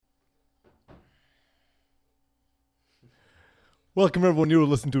Welcome, everyone. You're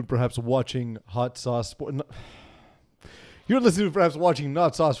listening to perhaps watching Hot Sauce Sport. You're listening to perhaps watching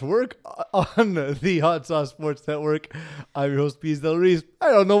Not Sauce for Work on the Hot Sauce Sports Network. I'm your host, Piz Del Reese.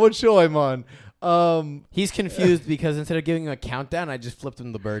 I don't know what show I'm on. He's confused because instead of giving him a countdown, I just flipped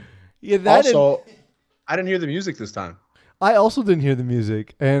him the bird. Yeah, that Also, I didn't hear the music this time. I also didn't hear the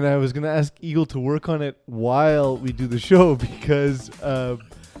music, and I was going to ask Eagle to work on it while we do the show because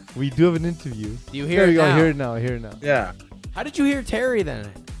we do have an interview. Do you hear it now? I hear it now. I hear it now. Yeah. How did you hear Terry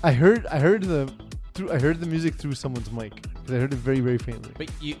then? I heard the music through someone's mic because I heard it very, very faintly. But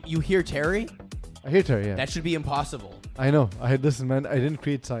you hear Terry? I hear Terry. Yeah, That should be impossible. I know. Listen, man. I didn't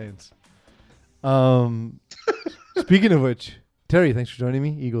create science. Speaking of which, Terry, thanks for joining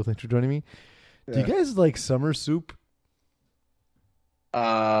me. Eagle, thanks for joining me. Yeah. Do you guys like summer soup?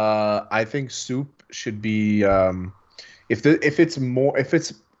 I think soup should be if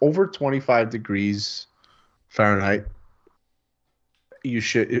it's over 25 degrees Fahrenheit,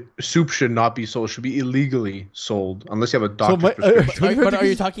 soup should not be sold. It should be illegally sold unless you have a doctor's prescription. But are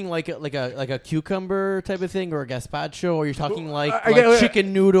you talking like a cucumber type of thing or a gazpacho, or you're talking like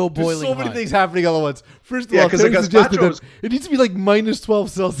chicken noodle There's boiling so many hot? things happening all at once. First of Yeah, all, 'cause the Terry suggested gazpacho that it needs to be like minus 12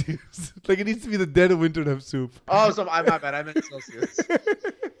 Celsius. Like it needs to be the dead of winter to have soup. Oh, so my bad. I meant Celsius.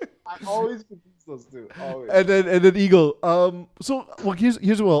 I always confuse those two. Always. And then Eagle.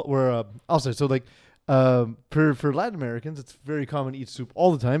 Here's where I'll say. So like, for Latin Americans, it's very common to eat soup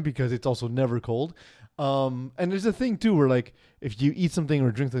all the time because it's also never cold. And there's a thing too where like if you eat something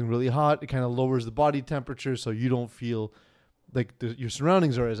or drink something really hot, it kind of lowers the body temperature, so you don't feel like your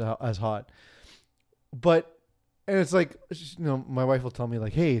surroundings are as hot. And it's like, my wife will tell me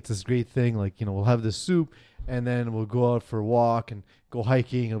like, hey, it's this great thing. Like, we'll have this soup and then we'll go out for a walk and go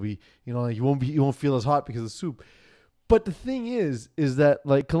hiking. It'll be, you won't feel as hot because of the soup. But the thing is that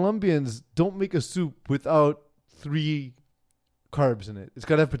like Colombians don't make a soup without 3 carbs in it. It's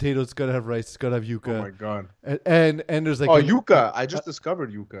got to have potatoes. It's got to have rice. It's got to have yuca. Oh my god. And there's like yuca! I just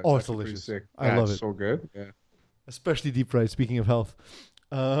discovered yuca. Oh, it's actually delicious. pretty sick. I love it's it. so good. Yeah. especially deep fried. Speaking of health,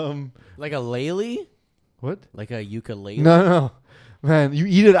 Like a lele? what? Like a ukulele? No, man, you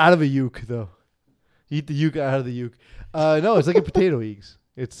eat it out of a uke though. You eat the yuca out of the uke. No, it's like a potato eggs.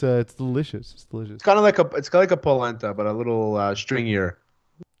 It's delicious. It's delicious. It's kind of like a polenta, but a little stringier.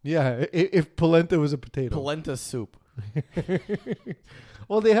 Yeah, if polenta was a potato. Polenta soup.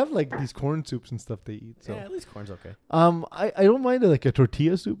 Well, they have like these corn soups and stuff they eat. So Yeah, at least corn's okay. I don't mind like a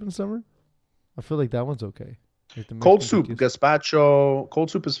tortilla soup in summer. I feel like that one's okay. Like the Cold Mexican soup, tortillas. gazpacho.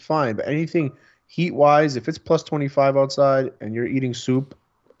 Cold soup is fine, but anything heat-wise, if it's plus 25 outside and you're eating soup,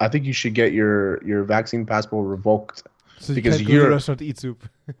 I think you should get your vaccine passport revoked So because you can't go to the you're- restaurant to eat soup.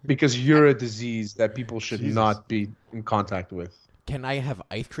 because you're a disease that people should Jesus. not be in contact with. Can I have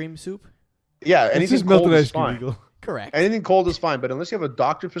ice cream soup? Yeah, It's anything just melted cold is ice cream, fine. Eagle. Correct. Anything cold is fine, but unless you have a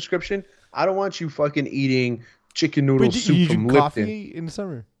doctor's prescription, I don't want you fucking eating chicken noodle But soup you from drink Lipton. coffee in the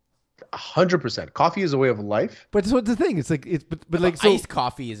summer. 100%. Coffee is a way of life. But that's what the thing. It's like but like so iced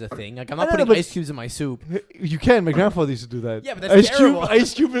coffee is a thing. Like I'm not I don't know, putting but- ice cubes in my soup. you can. My grandfather used to do that. Yeah, but that's terrible.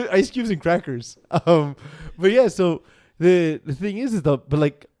 ice cubes and crackers. But yeah. So the thing is though, but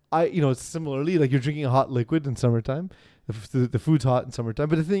like it's similarly like you're drinking a hot liquid in summertime. The food's hot in summertime.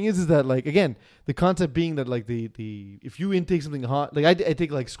 But the thing is that like again, the concept being that like the if you intake something hot, like I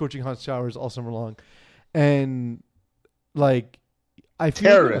take like scorching hot showers all summer long, and like I feel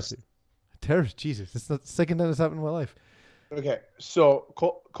terrorist. Jesus, it's the second time this happened in my life. Okay, so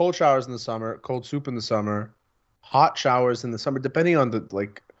cold showers in the summer, cold soup in the summer, hot showers in the summer, depending on the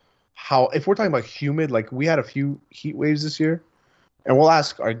how. If we're talking about humid, like we had a few heat waves this year, and we'll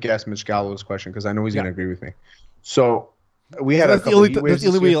ask our guest Mitch Gallo this question because I know he's going to agree with me. So we had That's a the couple only heat that's waves the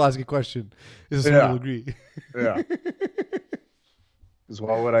only this way year. you'll ask a question. Is Yeah. someone will agree. Yeah. Because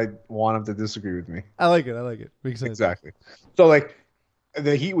why would I want him to disagree with me? I like it. Makes sense. Exactly. So like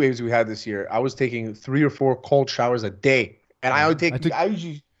the heat waves we had this year, I was taking 3 or 4 cold showers a day, and I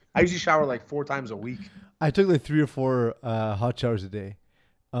usually shower like 4 times a week. I took like 3 or 4 hot showers a day,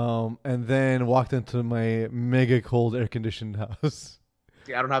 and then walked into my mega cold air conditioned house.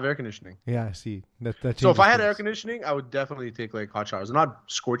 See, I don't have air conditioning. Yeah, I see. That So if changes I had things. air conditioning, I would definitely take like hot showers. Not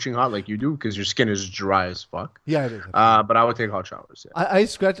scorching hot like you do because your skin is dry as fuck. Yeah, it is. But I would take hot showers. Yeah. I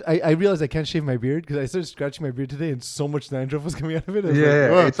scratch. I realized I can't shave my beard because I started scratching my beard today, and so much dandruff was coming out of it. I was like,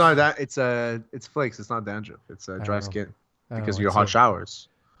 Yeah, "Ugh." it's not that. It's flakes. It's not dandruff. It's don't dry know. skin I don't because know, of your it's hot so- showers.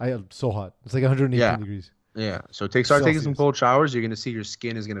 I am so hot. It's like 118 Yeah. degrees. Yeah. So start taking some Celsius. cold showers. You're gonna see your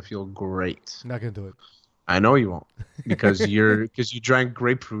skin is gonna feel great. I'm not gonna do it. I know you won't because you drank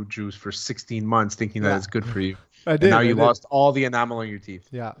grapefruit juice for 16 months thinking that Yeah. it's good for you. I did. And now I you did. lost all the enamel on your teeth.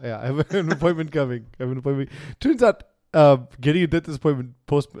 Yeah. I have an appointment coming. Turns out getting a dentist appointment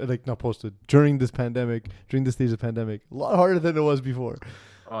during this pandemic, during this stage of pandemic, a lot harder than it was before.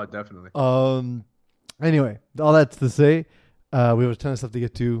 Oh, definitely. Anyway, all that's to say, we have a ton of stuff to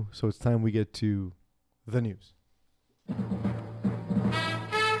get to, so it's time we get to the news.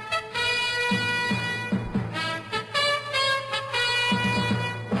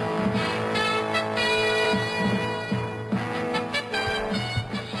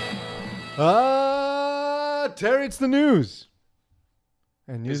 Terry, it's the news.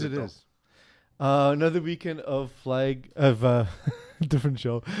 And news it is. Another weekend of different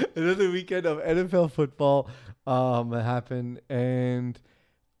show. Another weekend of NFL football happened, and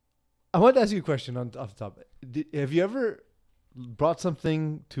I wanted to ask you a question off the top. Have you ever brought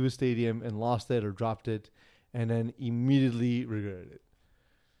something to a stadium and lost it or dropped it, and then immediately regretted it?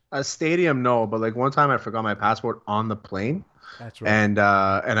 A stadium, no, but like one time I forgot my passport on the plane. That's right. And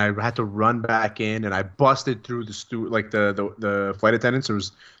I had to run back in, and I busted through the flight attendants. There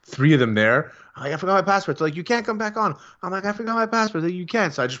was 3 of them there. I'm like, I forgot my passport. They're like, you can't come back on. I'm like, I forgot my passport. They're like, you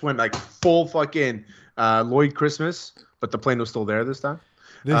can't. So I just went like full fucking Lloyd Christmas, but the plane was still there this time.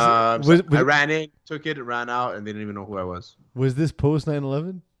 I ran in, took it, ran out, and they didn't even know who I was. Was this post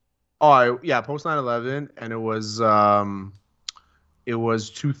 9/11? Oh, yeah, post 9/11, and it was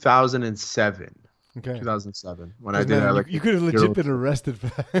 2007. Okay. 2007 when I did it. You could have legit been arrested for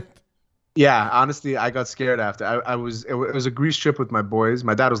that. Yeah, honestly, I got scared after. It was a Greece trip with my boys.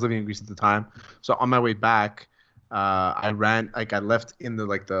 My dad was living in Greece at the time, so on my way back, I left in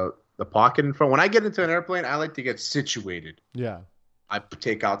the pocket in front. When I get into an airplane, I like to get situated. Yeah. I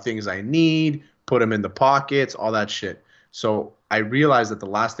take out things I need, put them in the pockets, all that shit. So I realized that the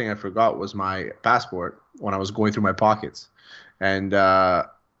last thing I forgot was my passport when I was going through my pockets, and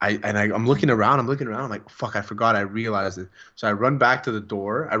I'm looking around. I'm like, fuck, I forgot. I realized it. So I run back to the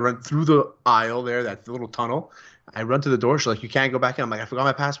door. I run through the aisle there, that little tunnel. I run to the door. She's like, you can't go back in. I'm like, I forgot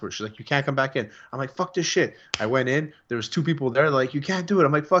my passport. She's like, you can't come back in. I'm like, fuck this shit. I went in. There was 2 people there. They're like, you can't do it.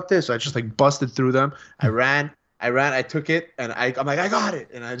 I'm like, fuck this. So I just like busted through them. I ran. I took it, and I'm like, I got it.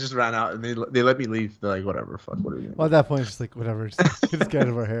 And I just ran out, and they let me leave. They're like, whatever, fuck, what are we doing? Well, at that point, it's just like, whatever. It's get out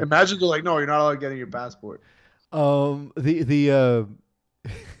of our hair. Imagine they're like, no, you're not allowed getting your passport. It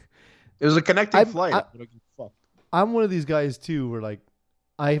was a connecting flight. I'm one of these guys too, where like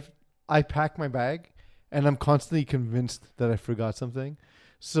I pack my bag, and I'm constantly convinced that I forgot something.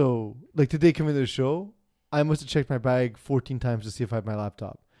 So like today coming to the show, I must have checked my bag 14 times to see if I have my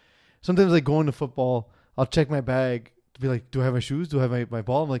laptop. Sometimes like going to football, I'll check my bag to be like, do I have my shoes? Do I have my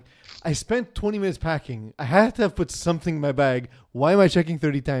ball? I'm like, I spent 20 minutes packing. I had to have put something in my bag. Why am I checking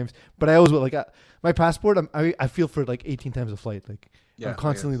 30 times? But I always will. Like my passport, I feel for it like 18 times a flight. Like I'm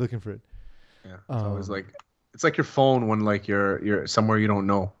constantly looking for it. Yeah, it's always like it's like your phone when like you're somewhere you don't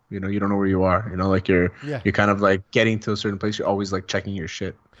know. You know, you don't know where you are. You know, like you're kind of like getting to a certain place. You're always like checking your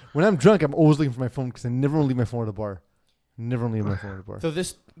shit. When I'm drunk, I'm always looking for my phone because I never want to leave my phone at the bar. Never leave my phone at the bar. So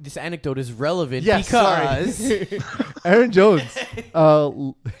this anecdote is relevant because Aaron Jones,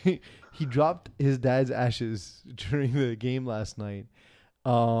 he dropped his dad's ashes during the game last night,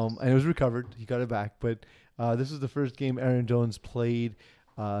 and it was recovered. He got it back, but this was the first game Aaron Jones played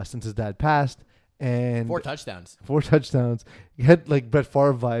since his dad passed, and 4 touchdowns. 4 touchdowns. He had like Brett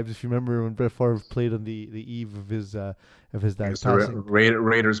Favre vibes, if you remember when Brett Favre played on the eve of his dad passing.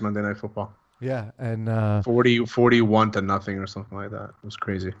 Raiders Monday Night Football. Yeah, and 41 to nothing or something like that. It was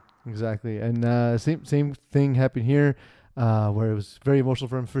crazy. Exactly, and same thing happened here, where it was very emotional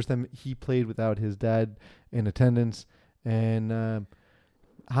for him. First time he played without his dad in attendance, and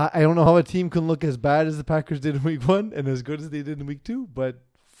I don't know how a team can look as bad as the Packers did in Week 1 and as good as they did in Week 2, but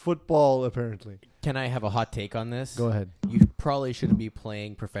football apparently. Can I have a hot take on this? Go ahead. You probably shouldn't be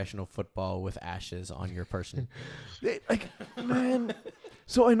playing professional football with ashes on your person. Like, man.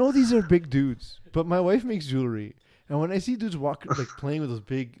 So I know these are big dudes, but my wife makes jewelry, and when I see dudes walk like playing with those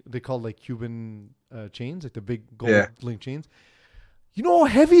big, they call like Cuban chains, like the big gold link chains. You know how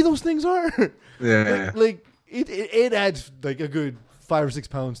heavy those things are. Like it adds like a good 5 or 6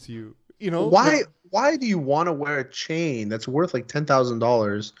 pounds to you. You know why do you want to wear a chain that's worth like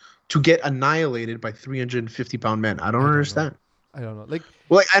 $10,000 to get annihilated by 350-pound men? I don't understand. I don't know. Like,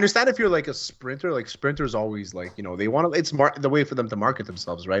 well, I understand if you're like a sprinter. Like sprinters always like, you know, they want to. It's the way for them to market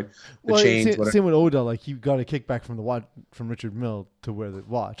themselves, right? The chains. Same with Odell. Like he got a kickback from the watch from Richard Mille to wear the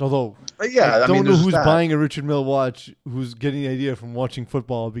watch. Although I don't know who's buying a Richard Mille watch, who's getting the idea from watching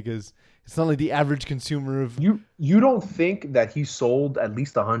football, because it's not like the average consumer of. You don't think that he sold at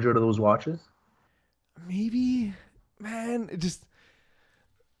least 100 of those watches? Maybe, man. It just.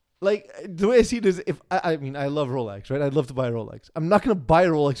 Like, the way I see it is, if I mean, I love Rolex, right? I'd love to buy a Rolex. I'm not going to buy a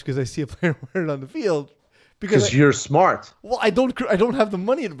Rolex because I see a player wear it on the field, Because you're smart. Well, I don't have the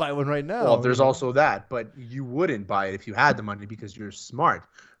money to buy one right now. Well, there's also that, but you wouldn't buy it if you had the money because you're smart.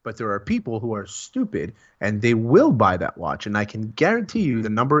 But there are people who are stupid and they will buy that watch, and I can guarantee you the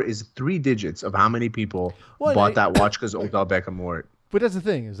number is 3 digits of how many people bought that watch because Odell Beckham wore it. But that's the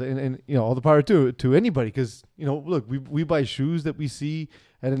thing is, and all the power to anybody, because look, we buy shoes that we see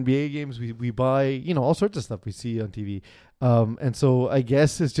at NBA games. We buy all sorts of stuff we see on TV, and so I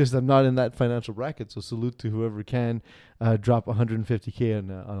guess it's just I'm not in that financial bracket. So salute to whoever can drop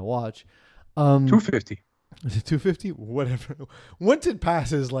 150K on a watch. 250. Is it 250? Whatever. Once it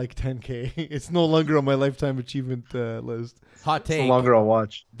passes like 10K, it's no longer on my lifetime achievement list. Hot take. It's no longer a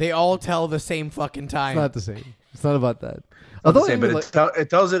watch. They all tell the same fucking time. It's not the same. It's not about that. Although same, but it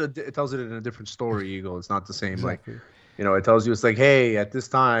tells it in a different story, Eagle. It's not the same. Exactly. Like, it tells you it's like, hey, at this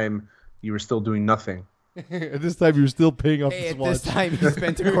time you were still doing nothing. At this time you were still paying off this watch. At this time you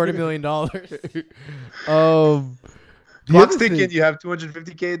spent $250,000. Clock's ticking. You have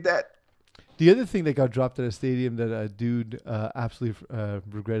 250K in debt. The other thing that got dropped at a stadium that a dude absolutely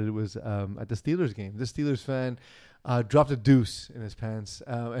regretted was at the Steelers game. This Steelers fan dropped a deuce in his pants,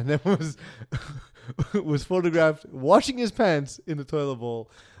 and then was photographed washing his pants in the toilet bowl.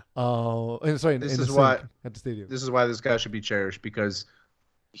 At the stadium. This is why this guy should be cherished, because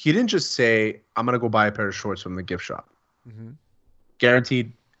he didn't just say, "I'm gonna go buy a pair of shorts from the gift shop." Mm-hmm.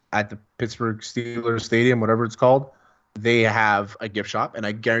 Guaranteed at the Pittsburgh Steelers Stadium, whatever it's called, they have a gift shop, and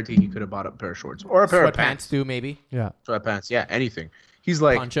I guarantee he could have bought a pair of shorts or a pair of pants too, maybe. Yeah, sweatpants. Yeah, anything. He's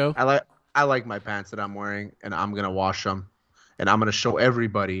like, poncho. I like my pants that I'm wearing, and I'm gonna wash them, and I'm gonna show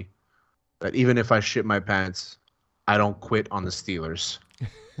everybody that even if I shit my pants, I don't quit on the Steelers.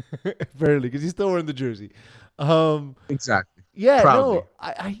 Apparently, because he's still wearing the jersey. Exactly. Yeah, proudly.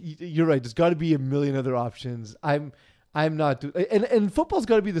 no, you're right. There's got to be a million other options. I'm not, and football's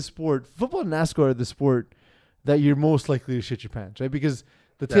got to be the sport. Football and NASCAR are the sport that you're most likely to shit your pants, right? Because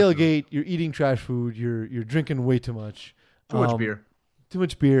the tailgate, you're eating trash food, you're drinking way too much. Too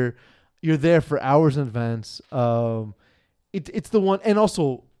much beer. You're there for hours in advance. It's the one, and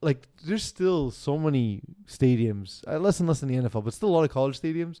also like there's still so many stadiums, less and less in the NFL, but still a lot of college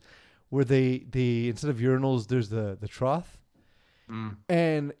stadiums where they instead of urinals, there's the trough.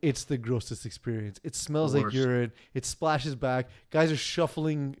 And it's the grossest experience. It smells like urine. It splashes back. Guys are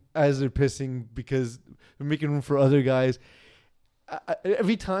shuffling as they're pissing because they're making room for other guys.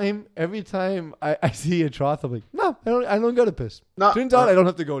 Every time I see a trough, I'm like, no, I don't gotta piss. No, turns out I don't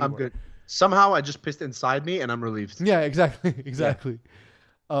have to go anymore. I'm good. Somehow I just pissed inside me and I'm relieved. Yeah, exactly.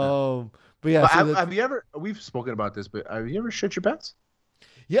 But yeah, have you ever? We've spoken about this, but have you ever shit your pants?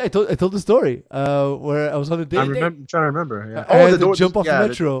 Yeah, I told the story where I was on a date. I'm trying to remember. Yeah. I had to jump off the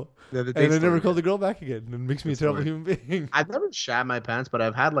metro, and I never called the girl back again. It makes me a terrible human being. I've never shat my pants, but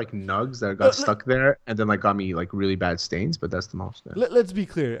I've had like nugs that got stuck there, and then like got me like really bad stains. But that's the most. Yeah. Let's be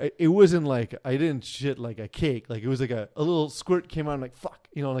clear. It wasn't like I didn't shit like a cake. Like it was like a little squirt came out. I'm like fuck,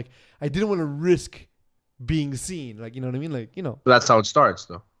 like I didn't want to risk being seen. Like you know what I mean? Like But that's how it starts,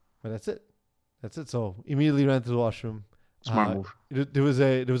 though. But that's it. So immediately ran to the washroom. Smart move. There was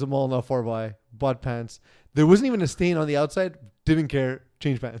a mall not far by. Bought pants. There wasn't even a stain on the outside. Didn't care.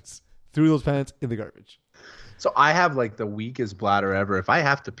 Changed pants. Threw those pants in the garbage. So I have like the weakest bladder ever. If I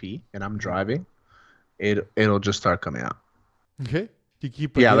have to pee and I'm driving, it'll just start coming out. Okay. Do you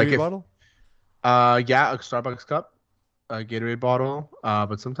keep a Gatorade bottle? Yeah, a Starbucks cup, a Gatorade bottle.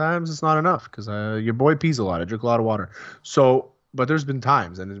 But sometimes it's not enough because your boy pees a lot. I drink a lot of water. So, but there's been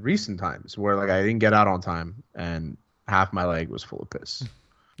times, and in recent times, where like I didn't get out on time and half my leg was full of piss.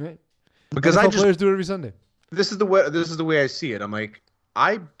 Right. Because players do it every Sunday. This is the way I see it. I'm like,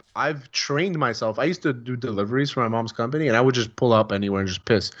 I've trained myself. I used to do deliveries for my mom's company, and I would just pull up anywhere and just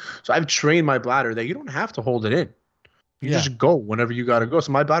piss. So I've trained my bladder that you don't have to hold it in. You just go whenever you gotta go.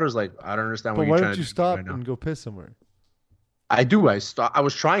 So my bladder's like, I don't understand what you're trying to do. Why don't you stop and go piss somewhere? I do. I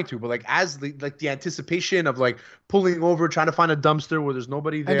was trying to, but like as the anticipation of like pulling over, trying to find a dumpster where there's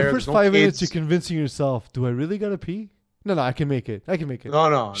nobody there. And the first 5 minutes, you're convincing yourself, do I really gotta pee? No, I can make it.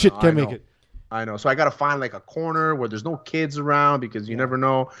 No. Shit, can't make it. I know. So I got to find like a corner where there's no kids around because you never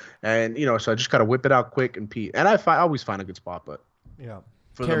know. And, so I just got to whip it out quick and pee. And I always find a good spot, but yeah.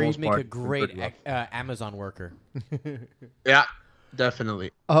 For Terry, the most make part, a great Amazon worker. Yeah, definitely.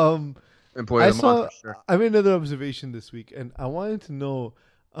 Employee of the month for sure. I made another observation this week, and I wanted to know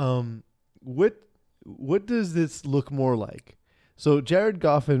what does this look more like? So Jared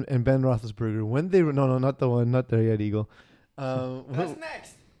Goff and Ben Roethlisberger, when they were not the one, not there yet, Eagle. That's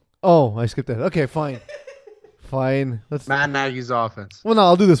next. Oh, I skipped that. Okay, fine. Let's Matt Nagy's offense. Well, no,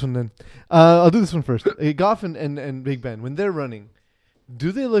 I'll do this one then. I'll do this one first. Goff and Big Ben, when they're running,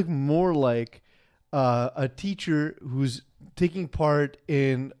 do they look more like a teacher who's taking part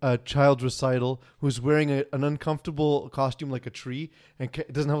in a child's recital, who's wearing an uncomfortable costume like a tree and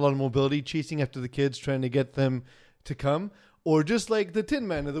doesn't have a lot of mobility, chasing after the kids, trying to get them to come, or just like the Tin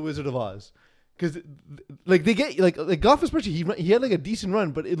Man of the Wizard of Oz. Because like they get like Goff especially, he had like a decent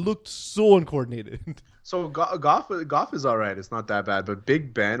run, but it looked so uncoordinated. So Goff is all right. It's not that bad. But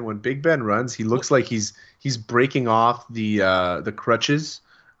Big Ben, when Big Ben runs, he looks like he's breaking off the crutches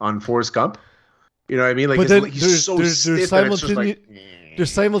on Forrest Gump. You know what I mean? Like, but then he's so stiff that it's just like, they're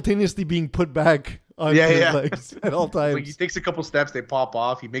simultaneously being put back on his legs at all times. Like he takes a couple steps, they pop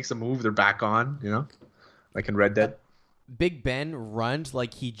off. He makes a move, they're back on. You know, like in Red Dead. Big Ben runs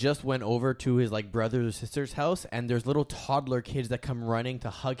like he just went over to his like brother or sister's house, and there's little toddler kids that come running to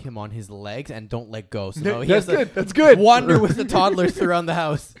hug him on his legs and don't let go. So he that's has good. That's good. Wander with the toddlers around the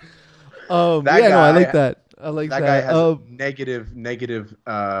house. No, I like that. I like that. That guy has negative.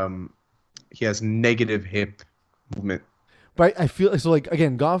 He has negative hip movement. But I feel so like,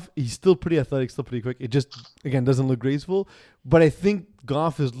 again, Goff, he's still pretty athletic, still pretty quick. It just, again, doesn't look graceful. But I think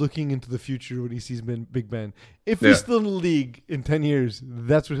Goff is looking into the future when he sees Big Ben. If he's still in the league in 10 years,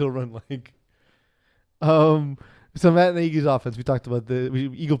 that's what he'll run like. So Matt Nagy's offense, we talked about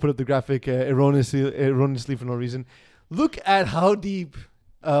Eagle put up the graphic erroneously for no reason. Look at how deep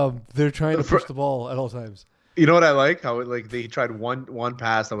they're trying to push the ball at all times. You know what I like? How they tried one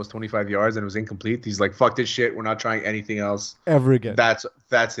pass that was 25 yards and it was incomplete. He's like, "Fuck this shit. We're not trying anything else ever again." That's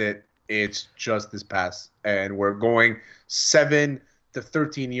it. It's just this pass, and we're going 7 to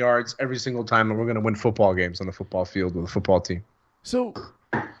 13 yards every single time, and we're gonna win football games on the football field with a football team. So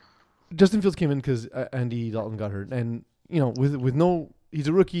Justin Fields came in because Andy Dalton got hurt, and with no, he's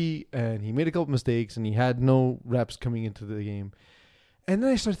a rookie and he made a couple mistakes and he had no reps coming into the game. And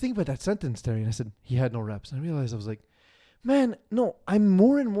then I started thinking about that sentence, Terry, and I said, he had no reps. And I realized, I was like, man, no, I'm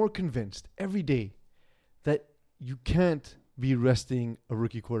more and more convinced every day that you can't be resting a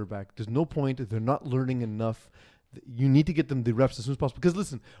rookie quarterback. There's no point. They're not learning enough. You need to get them the reps as soon as possible. Because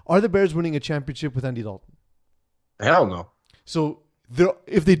listen, are the Bears winning a championship with Andy Dalton? Hell no. So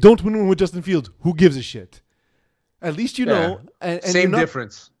if they don't win with Justin Fields, who gives a shit? At least you know. And same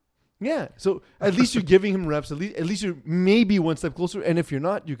difference. Yeah, so at least you're giving him reps. At least you're maybe one step closer. And if you're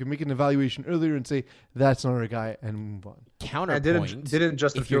not, you can make an evaluation earlier and say that's not our guy and move on. Counterpoint: didn't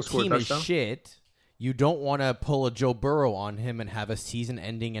Justin Fields score a touchdown? If your team is shit, you don't want to pull a Joe Burrow on him and have a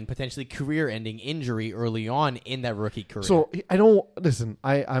season-ending and potentially career-ending injury early on in that rookie career. So I don't listen.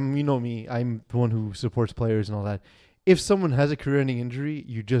 I'm me. I'm the one who supports players and all that. If someone has a career-ending injury,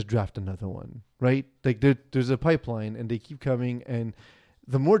 you just draft another one, right? Like there's a pipeline, and they keep coming and.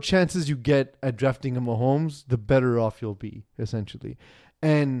 The more chances you get at drafting a Mahomes, the better off you'll be, essentially.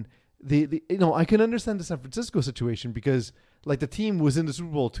 And I can understand the San Francisco situation because like the team was in the Super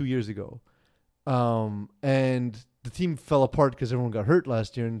Bowl 2 years ago. And the team fell apart because everyone got hurt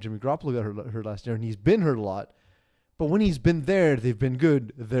last year and Jimmy Garoppolo got hurt last year and he's been hurt a lot. But when he's been there, they've been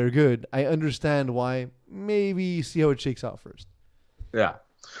good. They're good. I understand why. Maybe see how it shakes out first. Yeah.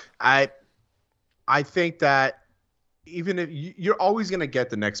 I think that even if you're always going to get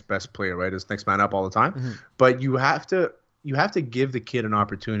the next best player, right? It's next man up all the time. Mm-hmm. But you have to give the kid an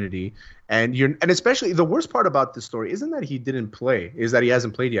opportunity. And especially the worst part about this story isn't that he didn't play, is that he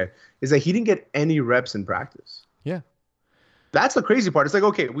hasn't played yet, is that he didn't get any reps in practice. Yeah. That's the crazy part. It's like,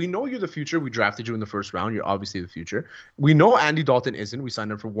 okay, we know you're the future. We drafted you in the first round. You're obviously the future. We know Andy Dalton isn't. We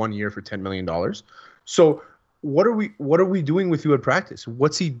signed him for 1 year for $10 million. So what are we doing with you at practice?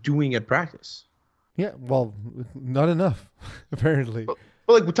 What's he doing at practice? Yeah, well, not enough, apparently. But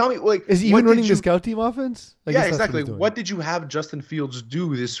like, tell me, like, is he even running the scout team offense? Yeah, exactly. What did you have Justin Fields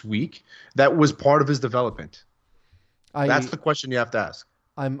do this week that was part of his development? That's the question you have to ask.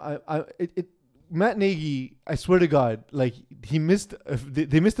 Matt Nagy, I swear to God, like they missed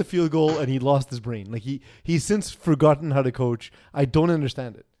a field goal and he lost his brain. Like he's since forgotten how to coach. I don't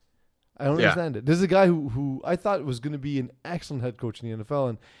understand it. I don't understand it. This is a guy who I thought was going to be an excellent head coach in the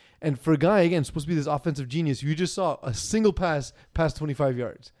NFL, and for a guy, again, supposed to be this offensive genius, you just saw a single pass past 25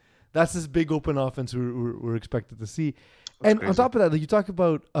 yards. That's this big open offense we're expected to see. That's crazy. On top of that, like you talk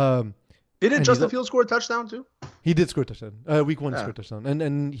about... Didn't Justin Fields score a touchdown too? He did score a touchdown. Week 1 he scored a touchdown.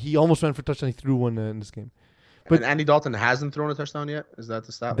 And he almost ran for a touchdown. He threw one in this game. But and Andy Dalton hasn't thrown a touchdown yet? Is that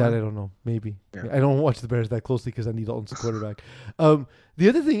the stat line? That I don't know. Maybe. Yeah. I don't watch the Bears that closely because Andy Dalton's a quarterback. The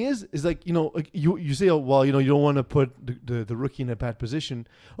other thing is like, like you say, oh, well, you don't want to put the rookie in a bad position.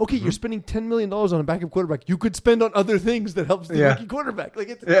 Okay, you're spending $10 million on a backup quarterback. You could spend on other things that helps the rookie quarterback.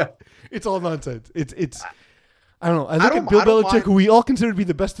 Like it's all nonsense. It's I don't know. I look at Bill Belichick, who we all consider to be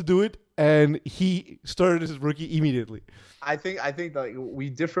the best to do it, and he started his rookie immediately. I think like we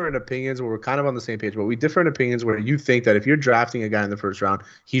differ in opinions where we're kind of on the same page, but we differ in opinions where you think that if you're drafting a guy in the first round,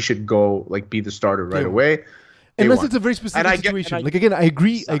 he should go like be the starter right away. Unless it's a very specific situation. like again, I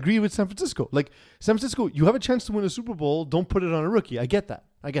agree with San Francisco. Like San Francisco, you have a chance to win a Super Bowl. Don't put it on a rookie. I get that.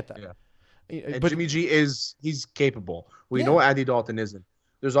 Yeah. And Jimmy G he's capable. We know Andy Dalton isn't.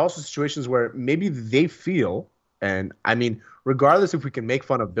 There's also situations where maybe they feel, and I mean, regardless if we can make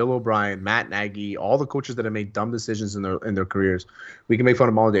fun of Bill O'Brien, Matt Nagy, all the coaches that have made dumb decisions in their careers, we can make fun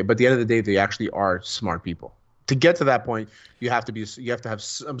of them all day. But at the end of the day, they actually are smart people. To get to that point, you have to have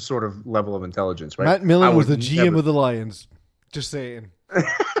some sort of level of intelligence, right? Matt Millen was the GM of the Lions. Just saying.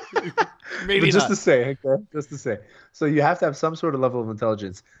 Maybe just to say, okay? Just to say. So you have to have some sort of level of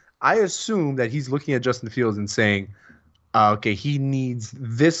intelligence. I assume that he's looking at Justin Fields and saying, okay, he needs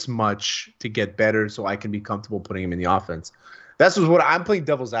this much to get better so I can be comfortable putting him in the offense. That's what I'm playing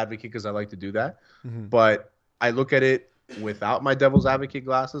devil's advocate because I like to do that. Mm-hmm. But I look at it without my devil's advocate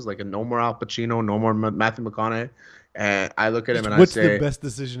glasses, like a no more Al Pacino, no more Matthew McConaughey. And I look at him and I say, what's the best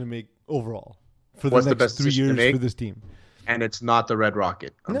decision to make overall for the next 3 years for this team? And it's not the Red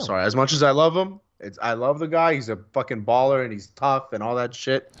Rocket. I'm sorry. As much as I love him, I love the guy. He's a fucking baller and he's tough and all that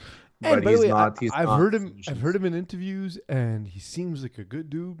shit. But he's not. I've heard him in interviews, and he seems like a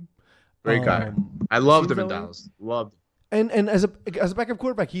good dude. Great guy. I loved him in Dallas. Loved him. And as a backup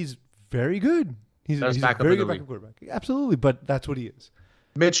quarterback, he's very good. He's a very good backup quarterback. Absolutely, but that's what he is.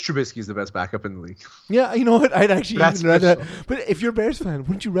 Mitch Trubisky is the best backup in the league. Yeah, you know what? I'd actually even rather. But if you're a Bears fan,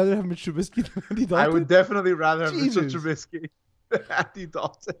 wouldn't you rather have Mitch Trubisky than Andy Dalton? I would definitely rather have Mitch Trubisky than Andy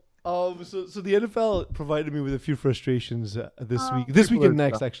Dalton. So the NFL provided me with a few frustrations this week and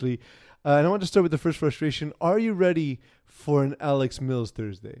next, actually. And I want to start with the first frustration. Are you ready for an Davis Mills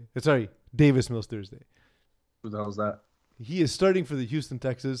Thursday? Who the hell is that? He is starting for the Houston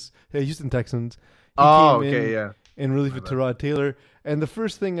Texans. He came in relief of Tyrod Taylor. And the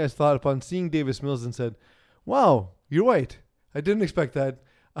first thing I thought upon seeing Davis Mills and said, wow, you're white. I didn't expect that.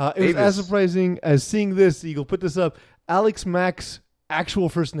 It was as surprising as seeing this. Eagle, put this up. Alex Mack's actual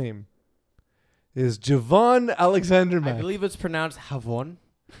first name is Javon Alexander Mack. I believe it's pronounced Havon.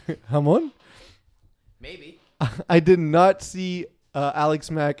 Hamon? Maybe. I did not see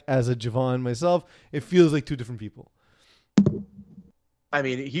Alex Mack as a Javon myself. It feels like two different people. I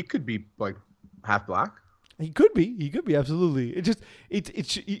mean, he could be like half black. He could be absolutely.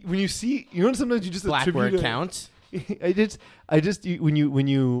 It's when you see, sometimes you just black where it counts. When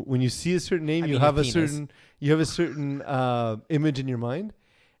you see a certain name, you have a certain image in your mind,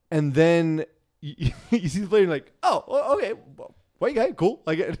 and then you see the player and like, oh, okay, white guy, cool.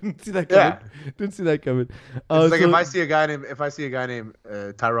 Like, I didn't see that coming. It's like if I see a guy named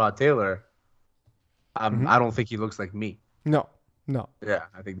Tyrod Taylor, I don't think he looks like me. No. Yeah,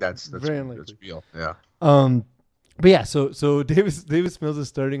 I think that's real. Yeah. But yeah, so Davis Mills is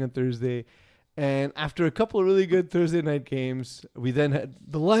starting on Thursday, and after a couple of really good Thursday night games, we then had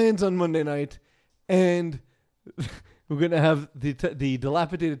the Lions on Monday night, and we're gonna have the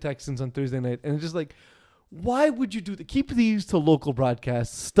dilapidated Texans on Thursday night, and it's just like, why would you do that? Keep these to local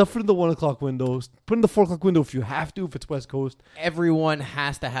broadcasts. Stuff it in the 1 o'clock windows. Put in the 4 o'clock window if you have to. If it's West Coast, everyone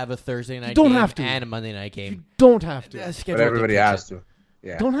has to have a Thursday night. You don't game have to, and a Monday night game. You don't have to. But everybody has to.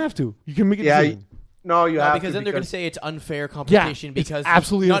 Yeah. Don't have to. You can make it. Yeah. No, you have because to. Then they're going to say it's unfair competition because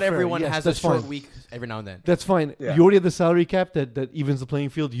absolutely not unfair. everyone has a short fine. week every now and then. That's fine. Yeah. You already have the salary cap that evens the playing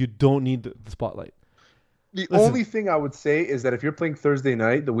field. You don't need the spotlight. The only thing I would say is that if you're playing Thursday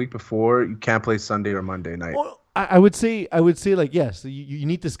night the week before, you can't play Sunday or Monday night. Well, I would say like, yes, you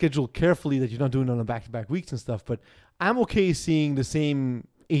need to schedule carefully that you're not doing it on back-to-back weeks and stuff. But I'm okay seeing the same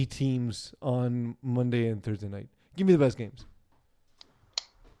 8 teams on Monday and Thursday night. Give me the best games.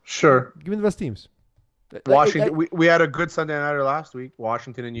 Sure. Give me the best teams. Washington. We had a good Sunday nighter last week.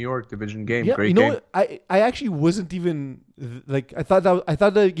 Washington and New York division game. Yeah, great game. What? I actually wasn't even like I thought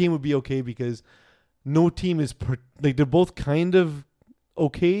that game would be okay because no team is they're both kind of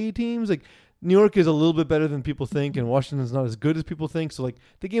okay teams. Like New York is a little bit better than people think, and Washington's not as good as people think. So like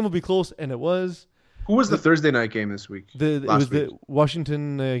the game will be close, and it was. Who was the Thursday night game this week? It was the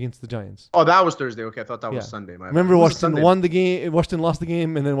Washington against the Giants. Oh, that was Thursday. Okay, I thought that was Sunday. Remember, Washington won the game. Washington lost the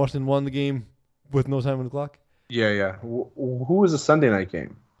game, and then Washington won the game with no time on the clock. Yeah. Who was the Sunday night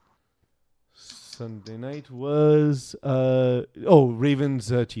game? Sunday night was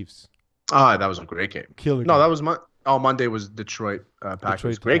Ravens Chiefs. Ah, that was a great game. Killer. No, that was Monday was Detroit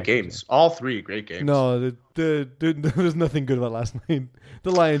Packers. Great games. Yeah. All 3 great games. No, there was nothing good about last night.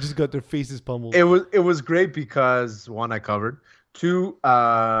 The Lions just got their faces pummeled. It was great because 1, I covered. 2,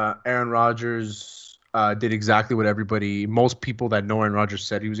 Aaron Rodgers did exactly what most people that know Aaron Rodgers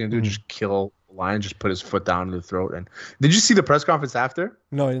said he was going to do, Mhm. just kill the lion, just put his foot down in the throat. And did you see the press conference after?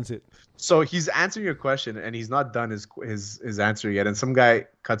 No, I didn't see it. So he's answering your question, and he's not done his answer yet. And some guy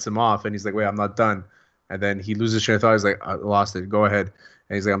cuts him off, and he's like, "Wait, I'm not done." And then he loses train of thought. He's like, "I lost it. Go ahead."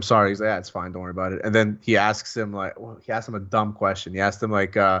 And he's like, "I'm sorry." He's like, "Yeah, it's fine. Don't worry about it." And then he asks him he asked him a dumb question. He asked him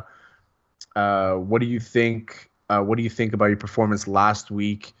what do you think? What do you think about your performance last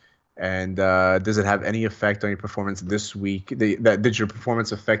week? And does it have any effect on your performance this week? Did your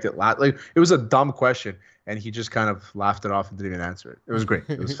performance affect it last? Like, it was a dumb question, and he just kind of laughed it off and didn't even answer it. It was great.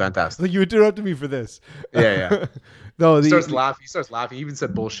 It was fantastic. Like, you interrupted me for this. Yeah. No, He starts laughing. He even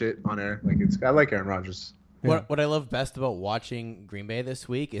said bullshit on air. I like Aaron Rodgers. Yeah. What I love best about watching Green Bay this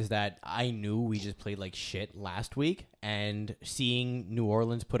week is that I knew we just played like shit last week, and seeing New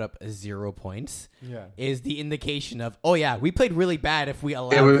Orleans put up 0 points is the indication of, oh yeah, we played really bad if we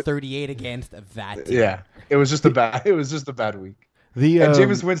allowed 38 against that team. Yeah, it was just a bad week. And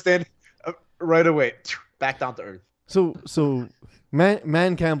Jameis Winston right away back down to earth. So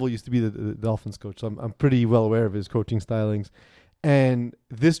Man Campbell used to be the Dolphins coach, so I'm pretty well aware of his coaching stylings, and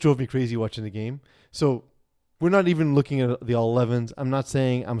this drove me crazy watching the game. So we're not even looking at the all 11s. I'm not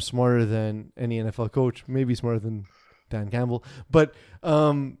saying I'm smarter than any NFL coach, maybe smarter than Dan Campbell, but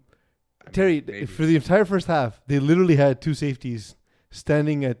Terry, maybe. for the entire first half, they literally had two safeties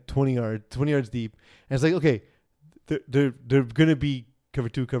standing at 20 yards deep, and it's like, okay, they're gonna be cover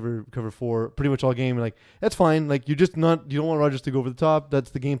 2, cover 4, pretty much all game. Like, that's fine. Like, you don't want Rodgers to go over the top.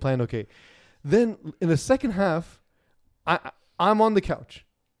 That's the game plan. Okay. Then in the second half, I'm on the couch,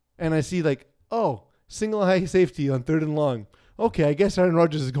 and I see like, oh, single high safety on 3rd and long. Okay, I guess Aaron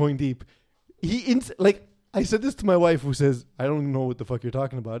Rodgers is going deep. I said this to my wife, who says, I don't know what the fuck you're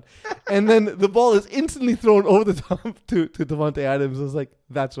talking about. And then the ball is instantly thrown over the top to Devontae Adams. I was like,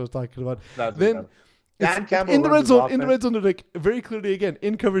 that's what I was talking about. Dan Campbell in the red zone, they're like, very clearly again,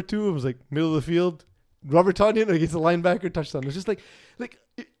 in cover 2, it was like middle of the field. Robert Tonyan against the linebacker, touchdown. It's just like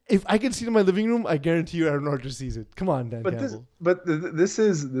if I can see it in my living room, I guarantee you Aaron Rodgers sees it. Come on, Dan Campbell. This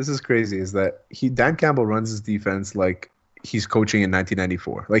is crazy. Is that Dan Campbell runs his defense like he's coaching in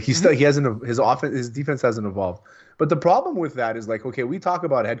 1994. Like his defense hasn't evolved. But the problem with that is, like, okay, we talk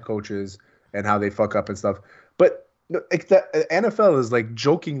about head coaches and how they fuck up and stuff, but the NFL is like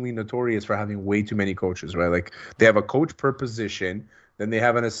jokingly notorious for having way too many coaches, right? Like, they have a coach per position. Then they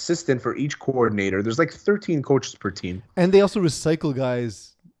have an assistant for each coordinator. There's like 13 coaches per team. And they also recycle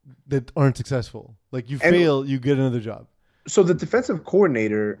guys that aren't successful. Like, you fail, you get another job. So the defensive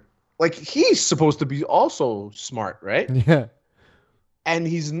coordinator, like, he's supposed to be also smart, right? Yeah. And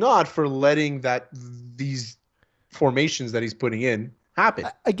he's not, for letting these formations that he's putting in happen.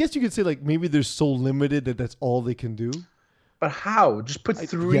 I guess you could say, like, maybe they're so limited that that's all they can do. But how? Just put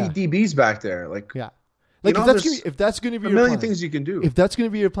three DBs back there. Like, yeah. Like, if that's going to be your plan, a million things you can do. If that's going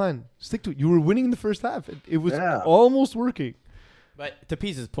to be your plan, stick to it. You were winning in the first half. It was almost working. But to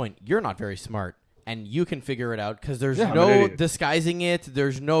Pease's point, you're not very smart, and you can figure it out because there's no disguising it.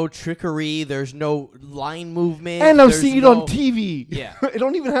 There's no trickery. There's no line movement. And I'm seeing it on TV. Yeah. I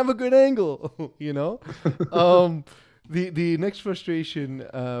don't even have a good angle, you know? The next frustration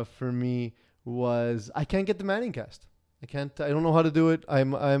for me was I can't get the Manning cast. I don't know how to do it. I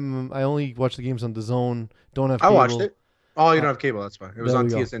only watch the games on DAZN. Don't have cable. I watched it. Oh, you don't have cable. That's fine. It was on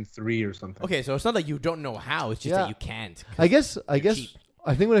TSN 3 or something. Okay, so it's not like you don't know how. It's just that you can't. I guess I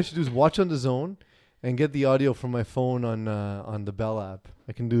think what I should do is watch on DAZN and get the audio from my phone on the Bell app.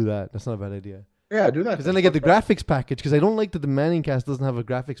 I can do that. That's not a bad idea. Yeah, do that. Because then I get the graphics package. Because I don't like that the Manning cast doesn't have a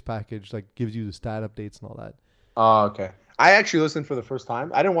graphics package like gives you the stat updates and all that. Oh, okay. I actually listened for the first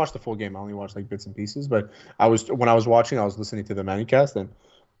time. I didn't watch the full game. I only watched like bits and pieces. But when I was watching, I was listening to the Manning cast, and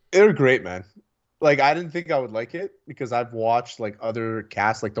they're great, man. Like, I didn't think I would like it because I've watched like other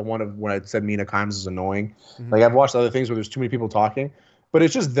casts, like the one of when I said Mina Kimes is annoying. Mm-hmm. Like, I've watched other things where there's too many people talking, but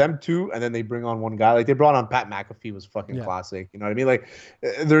it's just them two, and then they bring on one guy. Like, they brought on Pat McAfee, was fucking classic. You know what I mean? Like,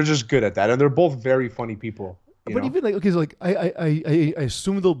 they're just good at that, and they're both very funny people. But even like, okay, so like I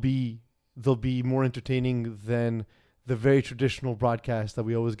assume they'll be more entertaining than the very traditional broadcast that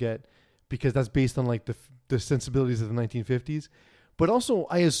we always get, because that's based on like the sensibilities of the 1950s. But also,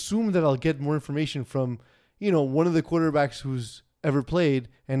 I assume that I'll get more information from, one of the quarterbacks who's ever played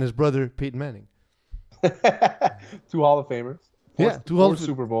and his brother, Peyton Manning. 2 Hall of Famers. Four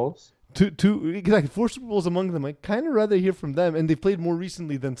Super Bowls. Exactly, 4 Super Bowls among them. I kind of rather hear from them, and they've played more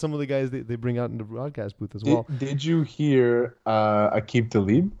recently than some of the guys they bring out in the broadcast booth as well. Did you hear Aqib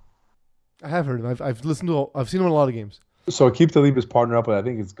Talib? I have heard him. I've listened to. I've seen him in a lot of games. So Aqib Talib is partnered up with, I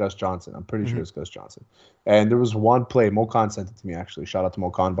think it's Gus Johnson. I'm pretty sure it's Gus Johnson. And there was one play. Mo Khan sent it to me, actually. Shout out to Mo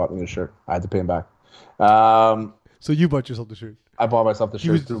Khan, bought me the shirt. I had to pay him back. So you bought yourself the shirt. I bought myself the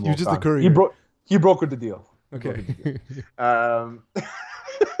shirt. He was just the courier. He brokered the deal. Okay.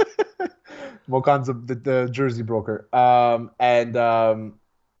 Mokan's the jersey broker. The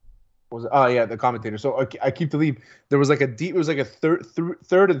commentator. So I keep to leave. There was like it was like a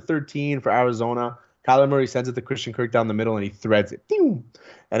third and 13 for Arizona. Kyler Murray sends it to Christian Kirk down the middle, and he threads it. And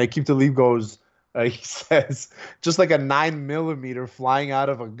I keep to leave goes. He says just like a 9mm flying out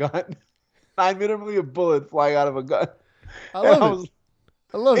of a gun. 9mm bullet flying out of a gun. I love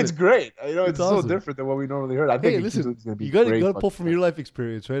it. It's great. It's awesome. so different than what we normally heard. I think listen, you got to pull from your life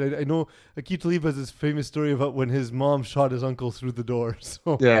experience, right? I know Aqib Talib has this famous story about when his mom shot his uncle through the door.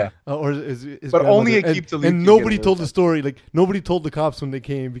 So yeah, or his but only Aqib Talib. And nobody told the story. Like nobody told the cops when they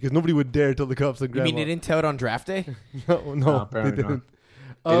came because nobody would dare tell the cops. Like, you mean they didn't tell it on draft day? No, they didn't. Not.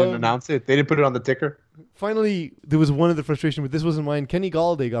 They didn't announce it. They didn't put it on the ticker. Finally, there was one of the frustration, but this wasn't mine. Kenny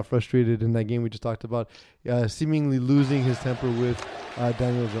Galladay got frustrated in that game we just talked about, seemingly losing his temper with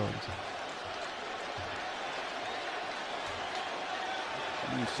Daniel Jones.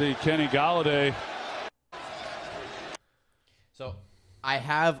 You see Kenny Galladay. So I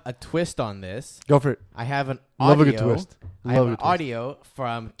have a twist on this. Go for it. I have an Love audio. a good twist. I have an audio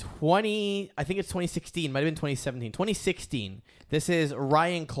from 2016, might have been 2017. 2016. This is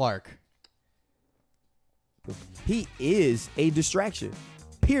Ryan Clark. He is a distraction.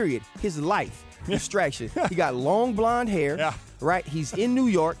 Period. His life. Distraction. He got long blonde hair, right? He's in New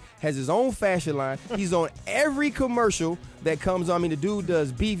York, has his own fashion line. He's on every commercial that comes on. I mean, the dude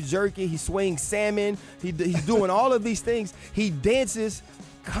does beef jerky. He swings salmon. He's doing all of these things. He dances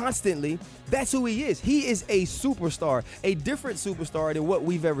constantly. That's who he is. He is a superstar, a different superstar than what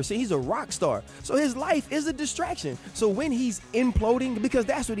we've ever seen. He's a rock star. So his life is a distraction. So when he's imploding, because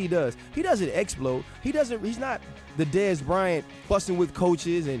that's what he does, he doesn't explode. He's not the Dez Bryant busting with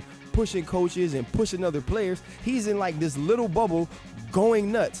coaches and pushing other players. He's in like this little bubble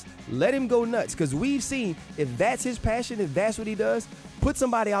going nuts. Let him go nuts, because we've seen if that's his passion, if that's what he does, put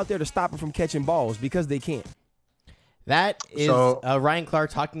somebody out there to stop him from catching balls, because they can't. That is Ryan Clark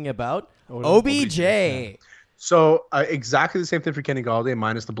talking about OBJ. So exactly the same thing for Kenny Galladay,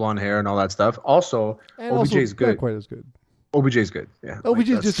 minus the blonde hair and all that stuff. Also, OBJ is good. Not quite as good. OBJ is good. Yeah. OBJ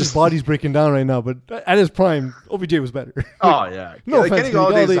is just his body's breaking down right now, but at his prime, OBJ was better. Oh yeah. No offense, Kenny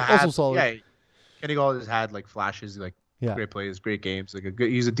Galladay also solid. Yeah. Kenny Galladay's had like flashes, like great plays, great games. Like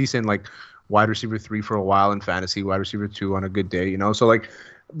he's a decent like wide receiver 3 for a while in fantasy, wide receiver 2 on a good day. So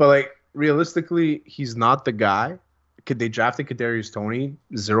but realistically, he's not the guy. They drafted Kadarius Toney,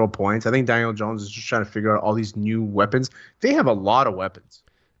 0 points. I think Daniel Jones is just trying to figure out all these new weapons. They have a lot of weapons.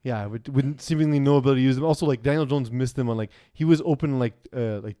 Yeah, with seemingly no ability to use them. Also, like Daniel Jones missed them on he was open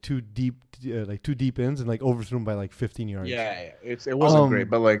two deep ends and overthrew him by 15 yards. Yeah, it wasn't great,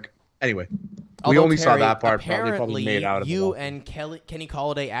 but anyway, we only saw that part. Apparently, made out of you and Kenny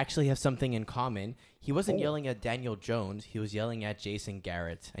Galladay actually have something in common. He wasn't yelling at Daniel Jones. He was yelling at Jason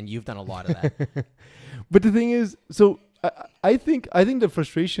Garrett, and you've done a lot of that. But the thing is, so I think the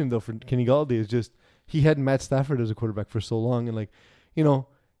frustration though for Kenny Galladay is just he had Matt Stafford as a quarterback for so long, and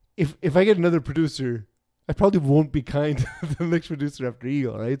if I get another producer, I probably won't be kind to the next producer after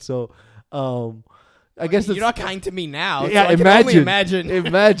Eagle, right? So, I guess you're not kind to me now. Yeah, so I can only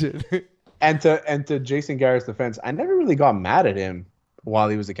imagine. And to Jason Garrett's defense, I never really got mad at him while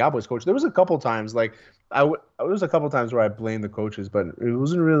he was the Cowboys coach. There was a couple times where I blamed the coaches, but it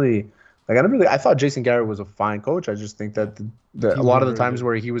wasn't really I thought Jason Garrett was a fine coach. I just think that a lot of the times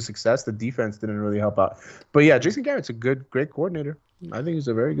where he was success, the defense didn't really help out. But yeah, Jason Garrett's a great coordinator. I think he's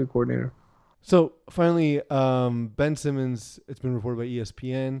a very good coordinator. So finally, Ben Simmons, it's been reported by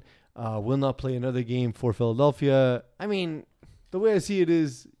ESPN, will not play another game for Philadelphia. I mean, the way I see it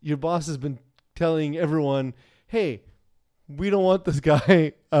is your boss has been telling everyone, hey, we don't want this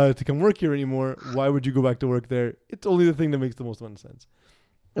guy to come work here anymore. Why would you go back to work there? It's only the thing that makes the most amount of sense.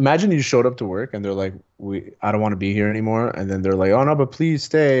 Imagine you showed up to work and they're like, I don't want to be here anymore. And then they're like, oh no, but please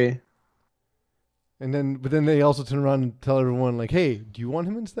stay. But then they also turn around and tell everyone hey, do you want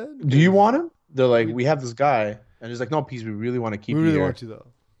him instead? Do you want him? They're like, we have this guy. And he's like, no, please, we really want to keep you here. We really want you though.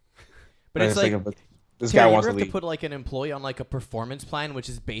 But it's this guy wants to leave. You have to put an employee on a performance plan, which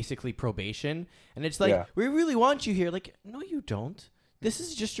is basically probation. And it's we really want you here. No, you don't. This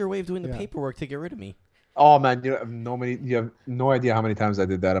is just your way of doing the paperwork to get rid of me. Oh man, you have no idea how many times I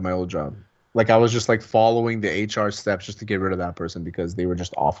did that at my old job. I was just following the HR steps just to get rid of that person because they were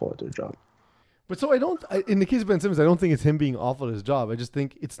just awful at their job. But so in the case of Ben Simmons, I don't think it's him being awful at his job. I just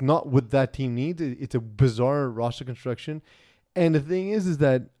think it's not what that team needs. It's a bizarre roster construction. And the thing is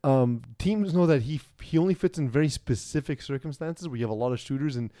that teams know that he only fits in very specific circumstances where you have a lot of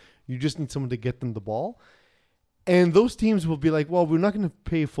shooters and you just need someone to get them the ball. And those teams will be like, well, we're not going to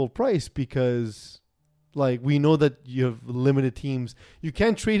pay full price because, like, we know that you have limited teams. You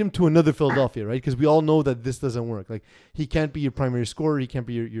can't trade him to another Philadelphia, right? Because we all know that this doesn't work. Like, he can't be your primary scorer. He can't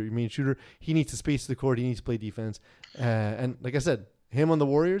be your main shooter. He needs to space the court. He needs to play defense. And like I said, him on the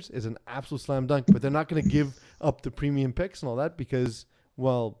Warriors is an absolute slam dunk. But they're not going to give up the premium picks and all that because,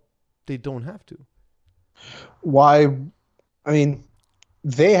 well, they don't have to. Why? I mean,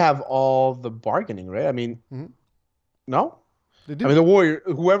 they have all the bargaining, right? I mean, no? They do. I mean, the Warrior,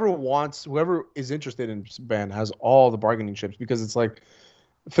 whoever is interested in Ben has all the bargaining chips because it's like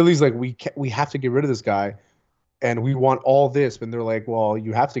Philly's like, we have to get rid of this guy and we want all this. And they're like, well,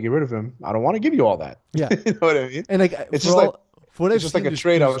 you have to get rid of him. I don't want to give you all that. Yeah. You know what I mean? And like, it's just like a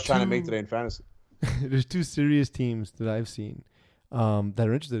trade I was trying to make today in fantasy. There's two serious teams that I've seen that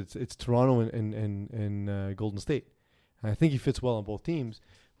are interested. It's Toronto and Golden State. And I think he fits well on both teams.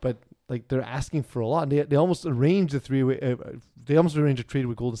 But like they're asking for a lot. They almost arranged a three-way. They almost arranged a trade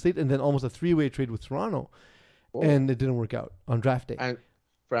with Golden State, and then almost a three-way trade with Toronto, and it didn't work out on draft day. And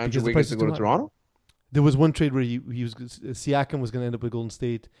for Andrew Wiggins to go to Toronto, there was one trade where he was Siakam was going to end up with Golden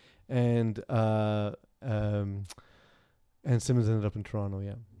State, and Simmons ended up in Toronto.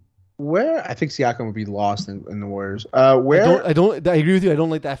 Yeah. Where I think Siakam would be lost in the Warriors. Where I agree with you. I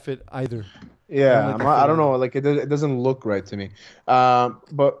don't like that fit either. Yeah, I don't know. Like it doesn't look right to me.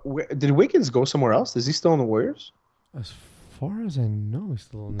 But did Wiggins go somewhere else? Is he still in the Warriors? As far as I know, he's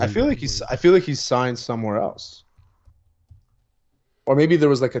still in the I feel like he's signed somewhere else. Or maybe there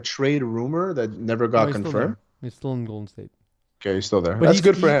was like a trade rumor that never got confirmed. He's still in Golden State. Okay, he's still there. But that's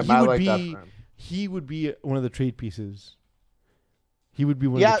good for him. I like that for him. He would be one of the trade pieces. He would be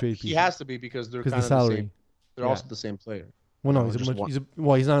one of the trade pieces. He has to be because they're kind of the same. They're also the same player. Well,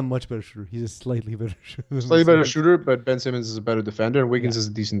 no, he's not a much better shooter. He's a slightly better shooter. Slightly better shooter, but Ben Simmons is a better defender, and Wiggins is a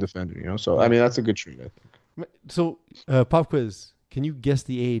decent defender. You know, so I mean that's a good trade, I think. So, pop quiz: can you guess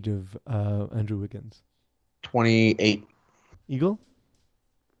the age of Andrew Wiggins? 28. Eagle?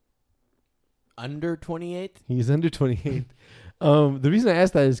 Under 28? He's under 28. The reason I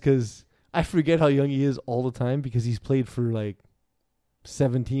asked that is because I forget how young he is all the time because he's played for like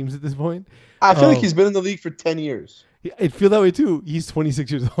 7 teams at this point. I feel like he's been in the league for 10 years. I feel that way too. He's 26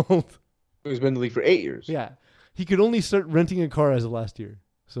 years old. He's been in the league for 8 years. Yeah. He could only start renting a car as of last year.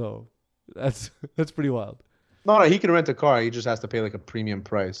 So that's pretty wild. No, he can rent a car. He just has to pay like a premium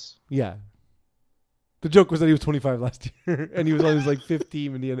price. Yeah. The joke was that he was 25 last year and he was on his like 5th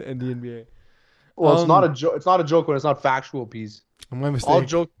team in the NBA. Well, it's not a joke. It's not a joke when it's not factual, Peas. My mistake.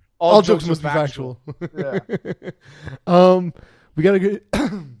 All jokes must be factual. Yeah. We got to get.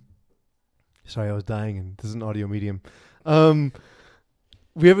 Sorry, I was dying, and this is an audio medium.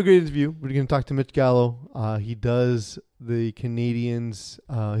 We have a great interview. We're going to talk to Mitch Gallo. He does the Canadians.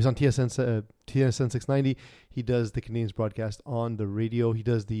 He's on TSN 690. He does the Canadians broadcast on the radio. He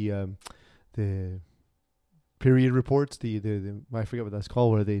does the period reports. The I forget what that's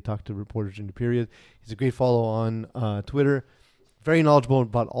called, where they talk to reporters in the period. He's a great follow on Twitter. Very knowledgeable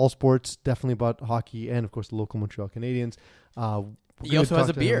about all sports, definitely about hockey, and of course the local Montreal Canadiens. He also has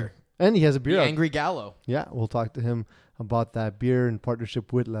a beer. And he has a beer. The Angry Gallo. Yeah, we'll talk to him about that beer in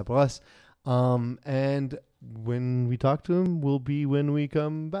partnership with La Brosse. And when we talk to him will be when we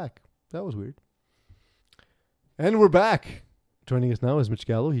come back. That was weird. And we're back. Joining us now is Mitch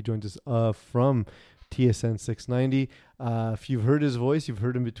Gallo. He joins us from TSN 690. If you've heard his voice, you've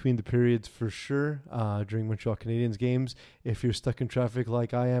heard him between the periods for sure during Montreal Canadiens games. If you're stuck in traffic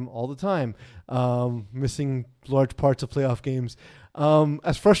like I am all the time, missing large parts of playoff games.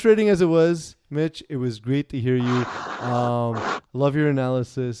 As frustrating as it was, Mitch, it was great to hear you. Love your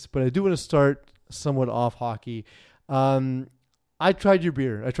analysis, but I do want to start somewhat off hockey. I tried your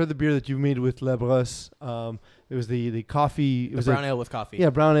beer. I tried the beer that you made with La Brosse. It was the coffee. It was brown ale with coffee. Yeah,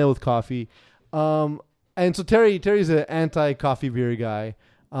 brown ale with coffee. And so Terry's an anti-coffee beer guy.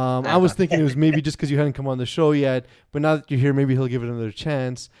 I was thinking it was maybe just because you hadn't come on the show yet, but now that you're here, maybe he'll give it another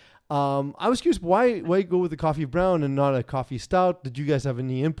chance. I was curious, why go with the coffee brown and not a coffee stout? Did you guys have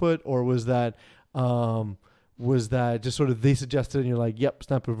any input, or was that just sort of they suggested and you're like, yep,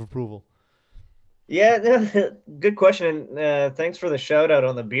 stamp of approval? Yeah, good question. Thanks for the shout out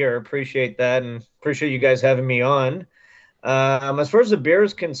on the beer. Appreciate that, and appreciate you guys having me on. As far as the beer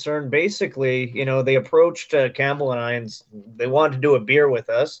is concerned, basically, they approached Campbell and I, and they wanted to do a beer with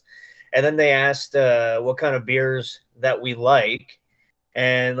us. And then they asked what kind of beers that we like.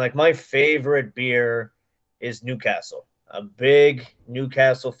 And like my favorite beer is Newcastle. A big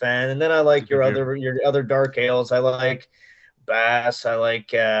Newcastle fan. And then I like your other dark ales. I like Bass. I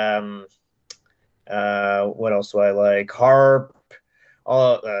like what else do I like? Harp,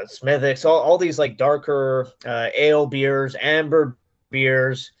 Smithwick's, all these like darker ale beers, amber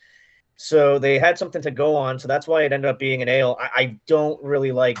beers. So they had something to go on. So that's why it ended up being an ale. I don't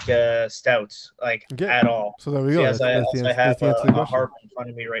really like stouts at all. So there we go. I have a harp in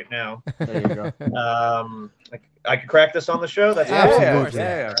front of me right now. There you go. I could crack this on the show. That's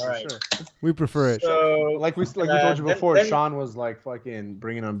Yeah, all right. sure. We prefer it. So Like we told you before, Sean was like fucking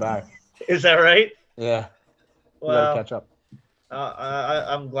bringing them back. Is that right? Yeah. Well, We gotta catch up.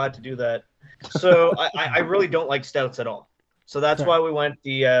 I'm glad to do that. So I really don't like stouts at all. So that's why we went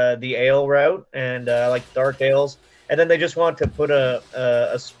the ale route, and I like dark ales. And then they just want to put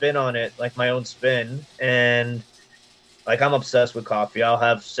a spin on it, like my own spin. And like I'm obsessed with coffee. I'll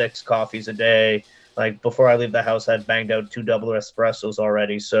have 6 coffees a day. Like before I leave the house, I'd banged out 2 double espressos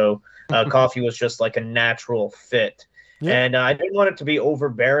already. So coffee was just like a natural fit. Yeah. And I didn't want it to be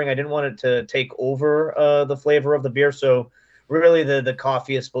overbearing. I didn't want it to take over the flavor of the beer. So really the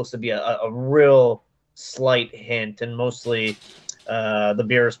coffee is supposed to be a real slight hint, and mostly the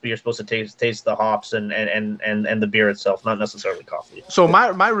beer you're supposed to taste the hops and the beer itself, not necessarily coffee. So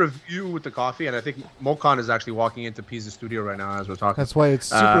my review with the coffee, and I think Mokan is actually walking into Pizza Studio right now as we're talking. That's why it's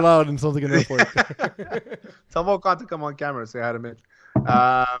super loud and something in airport. Tell Mokan to come on camera and say hi to Mitch.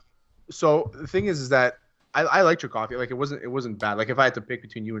 So the thing is that I liked your coffee. Like it wasn't bad. Like if I had to pick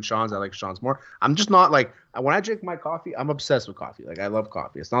between you and Sean's, I like Sean's more. I'm just not like, when I drink my coffee, I'm obsessed with coffee. Like I love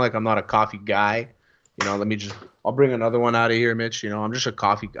coffee. It's not like I'm not a coffee guy. You know, I'll bring another one out of here, Mitch. You know, I'm just a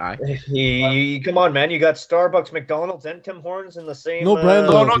coffee guy. Come on, man. You got Starbucks, McDonald's, and Tim Hortons in the same. No brand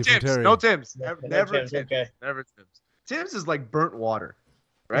loyalty. No Tim's. Never Tim's. Okay. Never Tim's. Tim's is like burnt water,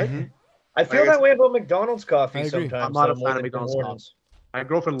 right? Mm-hmm. I feel that way about McDonald's coffee sometimes. I'm not a fan of McDonald's coffee. My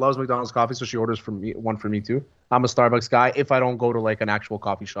girlfriend loves McDonald's coffee, so she orders one for me too. I'm a Starbucks guy if I don't go to like an actual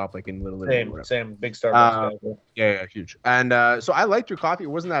coffee shop, like in Little Italy. Same, big Starbucks guy. Yeah, huge. And so I liked your coffee.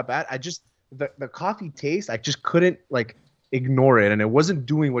 It wasn't that bad. I just the coffee taste, I just couldn't like ignore it, and it wasn't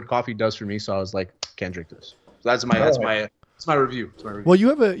doing what coffee does for me. So I was like, can't drink this. So that's my review. Well, you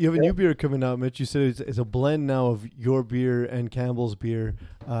have a new beer coming out, Mitch. You said it's a blend now of your beer and Campbell's beer,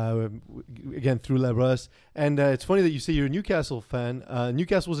 again through La Brosse. And it's funny that you say you're a Newcastle fan.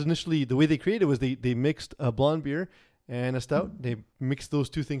 Newcastle was initially, the way they created was they mixed a blonde beer and a stout. They mixed those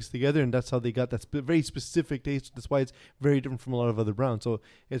two things together, and that's how they got that very specific taste. That's why it's very different from a lot of other browns. So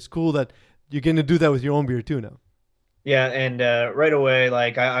it's cool that you're going to do that with your own beer too now. Yeah, and right away,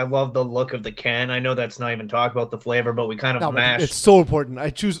 like I love the look of the can. I know that's not even talk about the flavor, but we kind of mashed. It's so important.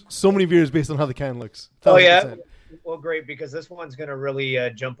 I choose so many beers based on how the can looks. 1,000%. Oh yeah, well, great, because this one's gonna really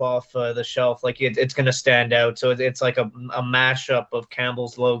jump off the shelf. Like it's gonna stand out. So it's like a mashup of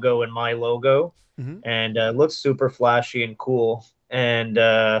Campbell's logo and my logo, and looks super flashy and cool. And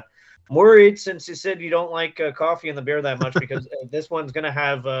I'm worried, since you said you don't like coffee in the beer that much, because this one's gonna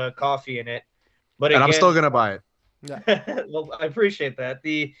have coffee in it. But I'm still gonna buy it. Yeah. Well, I appreciate that.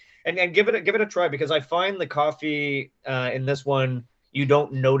 And give it a try, because I find the coffee in this one, you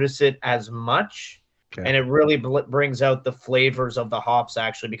don't notice it as much, and it really brings out the flavors of the hops,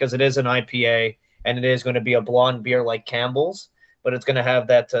 actually, because it is an IPA and it is going to be a blonde beer like Campbell's, but it's going to have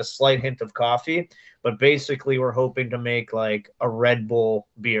that slight hint of coffee. But basically, we're hoping to make like a Red Bull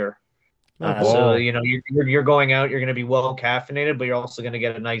beer. So you're going out, you're going to be well caffeinated, but you're also going to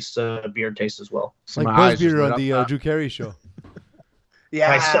get a nice beer taste as well. Like Buzz beer on the Drew Carey show.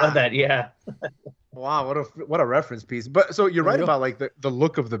 Yeah, I saw that. Yeah. Wow, what a reference piece. But so you're right about like the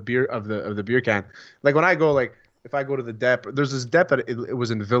look of the beer of the beer can. Like when I go, like if I go to the Dep, there's this Dep that it was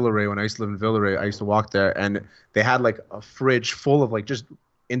in Villeray when I used to live in Villeray. I used to walk there, and they had like a fridge full of like just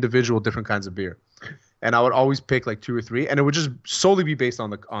individual different kinds of beer. And I would always pick like 2 or 3, and it would just solely be based on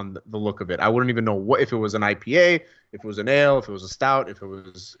the look of it. I wouldn't even know if it was an IPA, if it was an ale, if it was a stout, if it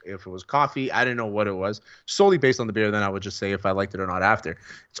was coffee. I didn't know what it was. Solely based on the beer, then I would just say if I liked it or not after.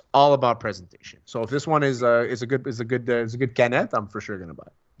 It's all about presentation. So if this one is a good canette, I'm for sure gonna buy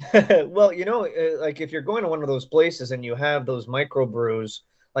it. Well, like if you're going to one of those places and you have those microbrews,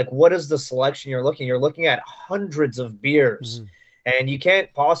 like what is the selection you're looking? You're looking at hundreds of beers, and you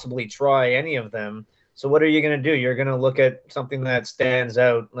can't possibly try any of them. So what are you going to do? You're going to look at something that stands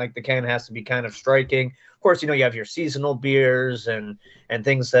out. Like the can has to be kind of striking. Of course, you have your seasonal beers and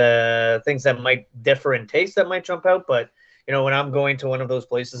things that might differ in taste that might jump out. But when I'm going to one of those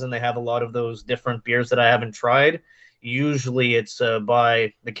places and they have a lot of those different beers that I haven't tried, usually it's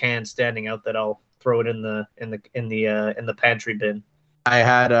by the can standing out that I'll throw it in the pantry bin. I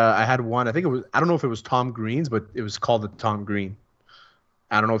had one. I don't know if it was Tom Green's, but it was called the Tom Green.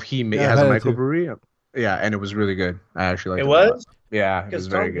 I don't know if he has a microbrewery. Yeah, and it was really good. I actually liked It it. A lot. was? Yeah, it Because was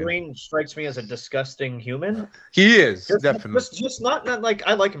very Tom good. Green strikes me as a disgusting human. He is definitely. Just not like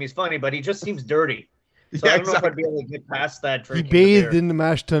I like him. He's funny, but he just seems dirty. So Yeah, I don't know if I'd be exactly. able to get past that. He Drinking bathed the beer. in the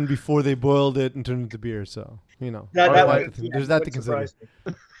mash tun before they boiled it and turned it into beer. So That there's that to consider. surprise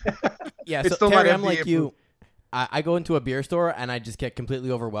me. Yeah, It's so still not Terry, I'm FDA like you. approved. I go into a beer store and I just get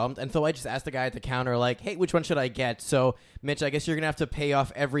completely overwhelmed. And so I just ask the guy at the counter, like, hey, which one should I get? So, Mitch, I guess you're going to have to pay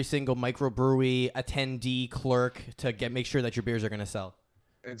off every single microbrewery attendee clerk to make sure that your beers are going to sell.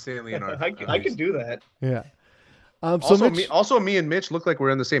 Insanely in our I can do that. Yeah. So Also, Mitch, me and Mitch look like we're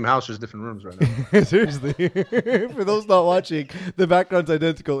in the same house, just different rooms right now. seriously, for those not watching, the background's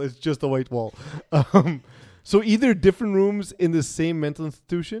identical. It's just a white wall. So either different rooms in the same mental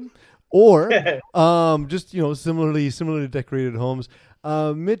institution, or just similarly decorated homes.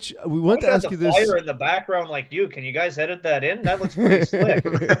 Mitch, we want to ask you this. Fire in the background, like you. Can you guys edit that in? That looks pretty slick.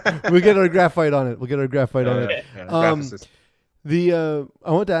 We'll get our graphite on it. Yeah, graphicist. I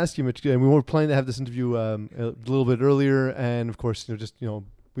want to ask you, Mitch, and we were planning to have this interview a little bit earlier, and of course,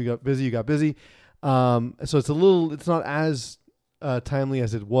 we got busy. You got busy, so it's not as timely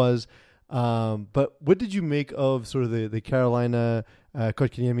as it was. But what did you make of sort of the Carolina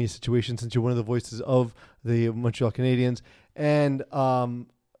Kotkaniemi situation, since you're one of the voices of the Montreal Canadiens, and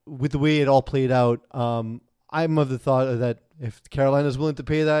with the way it all played out, I'm of the thought that if Carolina's willing to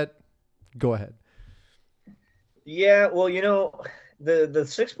pay that, go ahead. Yeah, well, the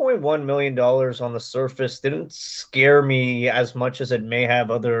 $6.1 million on the surface didn't scare me as much as it may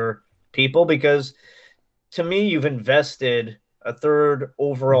have other people, because to me, you've invested a third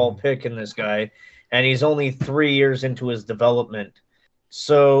overall pick in this guy, and he's only 3 years into his development.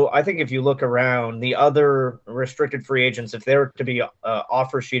 So I think if you look around, the other restricted free agents, if they're to be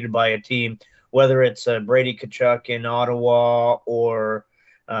offer sheeted by a team, whether it's Brady Tkachuk in Ottawa or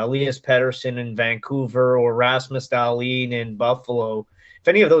Elias Pettersson in Vancouver or Rasmus Dahlin in Buffalo, if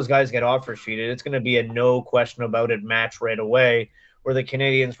any of those guys get offer sheeted, it's going to be a no question about it match right away, where the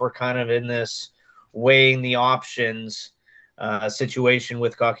Canadians were kind of in this weighing the options situation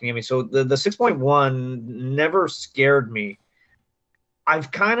with Kotkaniemi. So the 6.1 never scared me.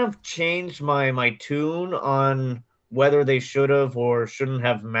 I've kind of changed my tune on whether they should have or shouldn't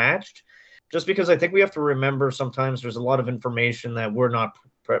have matched, just because I think we have to remember sometimes there's a lot of information that we're not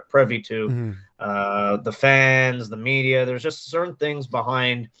privy to. Mm-hmm. The fans, the media, there's just certain things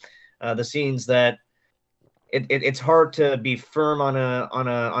behind the scenes that it's hard to be firm on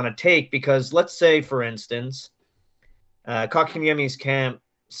a take, because let's say, for instance, Kotkaniemi's camp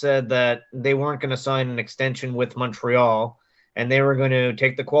said that they weren't going to sign an extension with Montreal, and they were going to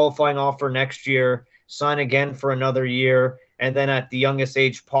take the qualifying offer next year, sign again for another year, and then at the youngest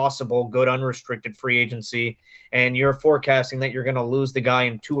age possible, go to unrestricted free agency, and you're forecasting that you're going to lose the guy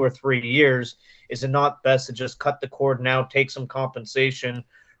in 2 or 3 years. Is it not best to just cut the cord now, take some compensation,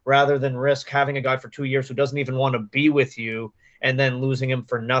 rather than risk having a guy for 2 years who doesn't even want to be with you and then losing him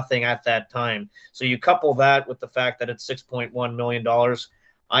for nothing at that time? So you couple that with the fact that it's $6.1 million.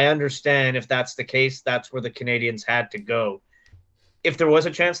 I understand if that's the case, that's where the Canadians had to go. If there was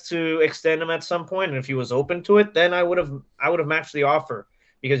a chance to extend him at some point, and if he was open to it, then I would have matched the offer,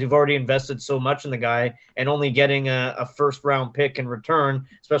 because you've already invested so much in the guy, and only getting a first round pick in return,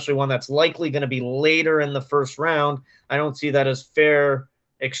 especially one that's likely going to be later in the first round, I don't see that as fair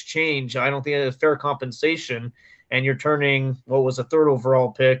exchange. I don't think it's fair compensation, and you're turning what was a third overall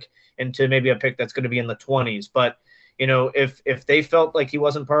pick into maybe a pick that's going to be in the 20s. But if they felt like he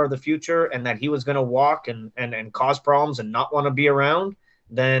wasn't part of the future and that he was going to walk and cause problems and not want to be around,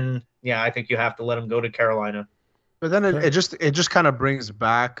 then yeah, I think you have to let him go to Carolina. But then it just kind of brings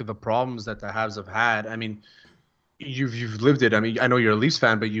back the problems that the Habs have had. I mean, you've lived it. I mean, I know you're a Leafs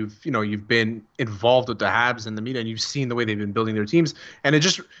fan, but you've been involved with the Habs and the media, and you've seen the way they've been building their teams. And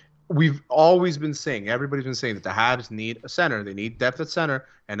we've always been saying, everybody's been saying that the Habs need a center. They need depth at center,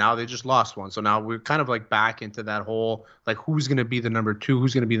 and now they just lost one. So now we're kind of like back into that whole, like, who's going to be the number 2?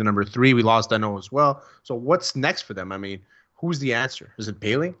 Who's going to be the number 3? We lost Danault as well. So what's next for them? I mean, who's the answer? Is it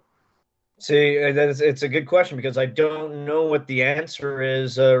Poehling? See, it's a good question, because I don't know what the answer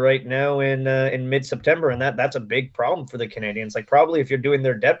is right now in mid-September, and that's a big problem for the Canadians. Like, probably if you're doing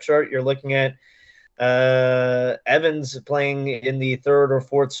their depth chart, you're looking at Evans playing in the 3rd or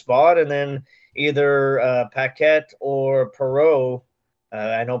 4th spot, and then either Paquette or Perreault.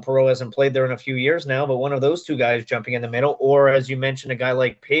 I know Perreault hasn't played there in a few years now, but one of those two guys jumping in the middle, or as you mentioned, a guy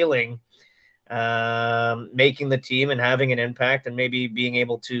like Poehling making the team and having an impact and maybe being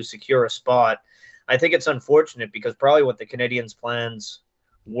able to secure a spot. I think it's unfortunate, because probably what the Canadians' plans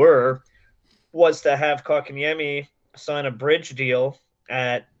was to have Kotkaniemi sign a bridge deal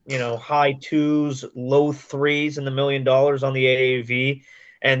at high twos, low threes in the $1 million on the AAV,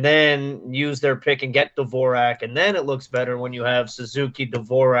 and then use their pick and get Dvorak. And then it looks better when you have Suzuki,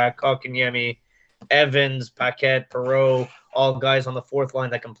 Dvorak, Kotkaniemi, Evans, Paquette, Perreault, all guys on the fourth line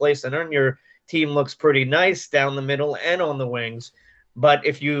that can play center. And your team looks pretty nice down the middle and on the wings. But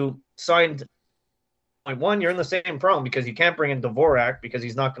if you signed one, you're in the same problem because you can't bring in Dvorak because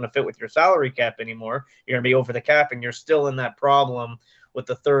he's not going to fit with your salary cap anymore. You're going to be over the cap, and you're still in that problem with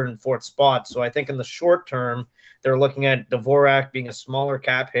the third and fourth spot. So I think in the short term, they're looking at Dvorak being a smaller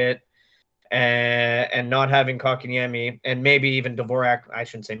cap hit and not having Kotkaniemi, and maybe even Dvorak. I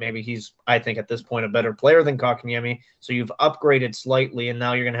shouldn't say maybe, he's, I think at this point, a better player than Kotkaniemi. So you've upgraded slightly, and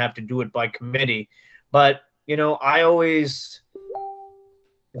now you're going to have to do it by committee. But,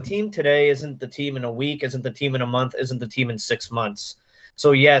 the team today isn't the team in a week, isn't the team in a month, isn't the team in 6 months.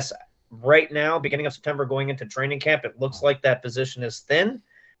 So yes, right now, beginning of September, going into training camp, it looks like that position is thin,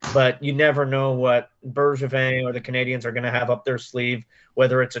 but you never know what Bergevin or the Canadiens are going to have up their sleeve,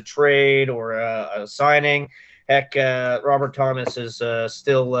 whether it's a trade or a signing. Heck, Robert Thomas is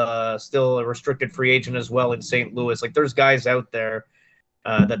still a restricted free agent as well in St. Louis. Like, there's guys out there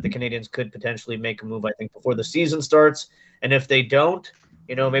that the Canadiens could potentially make a move, I think, before the season starts. And if they don't,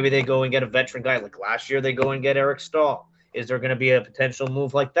 maybe they go and get a veteran guy. Like last year, they go and get Eric Staal. Is there going to be a potential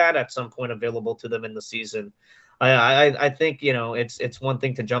move like that at some point available to them in the season? I think, it's one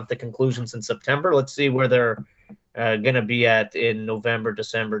thing to jump to conclusions in September. Let's see where they're going to be at in November,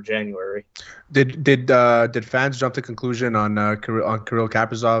 December, January. Did fans jump to conclusion on Kirill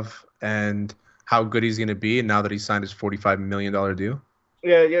Kaprizov and how good he's going to be, and now that he signed his $45 million deal?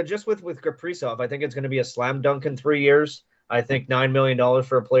 Yeah. Just with Kaprizov, I think it's going to be a slam dunk in 3 years. I think $9 million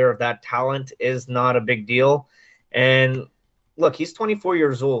for a player of that talent is not a big deal. And look, he's 24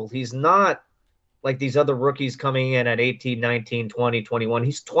 years old. He's not like these other rookies coming in at 18, 19, 20, 21.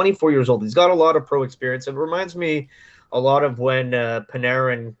 He's 24 years old. He's got a lot of pro experience. It reminds me a lot of when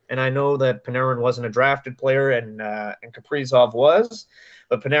Panarin, and I know that Panarin wasn't a drafted player and Kaprizov was,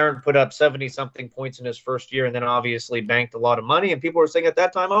 but Panarin put up 70-something points in his first year and then obviously banked a lot of money. And people were saying at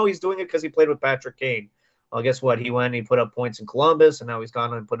that time, oh, he's doing it because he played with Patrick Kane. Well, guess what? He went and he put up points in Columbus, and now he's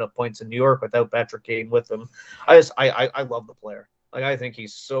gone and put up points in New York without Patrick Kane with him. I love the player. Like, I think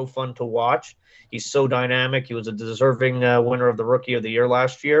he's so fun to watch. He's so dynamic. He was a deserving winner of the Rookie of the Year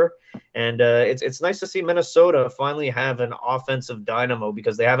last year, and it's nice to see Minnesota finally have an offensive dynamo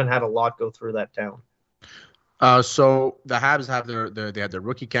because they haven't had a lot go through that town. So the Habs have they had their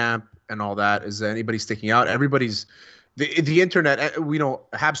rookie camp and all that. Is anybody sticking out? Everybody's. The internet, we know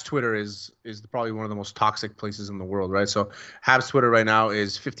Habs Twitter is probably one of the most toxic places in the world, right? So Habs Twitter right now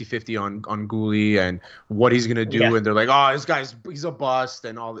is 50-50 on Goulet and what he's going to do. Yeah. And they're like, oh, he's a bust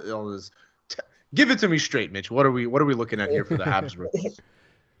and all this. Give it to me straight, Mitch. What are we looking at here for the Habs rookies?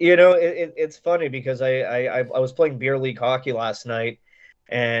 It's funny because I was playing beer league hockey last night,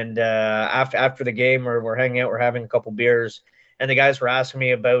 and after the game, we're hanging out, we're having a couple beers. And the guys were asking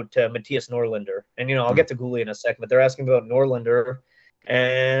me about Mattias Norlinder. And, I'll get to Goulet in a second, but they're asking about Norlinder.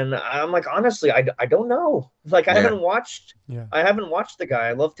 And I'm like, honestly, I don't know. Like, I haven't watched the guy.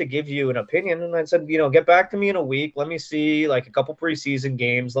 I'd love to give you an opinion. And I said, get back to me in a week. Let me see, like, a couple preseason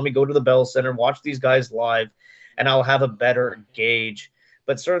games. Let me go to the Bell Center, watch these guys live, and I'll have a better gauge.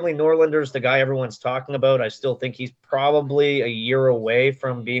 But certainly Norlinder's the guy everyone's talking about. I still think he's probably a year away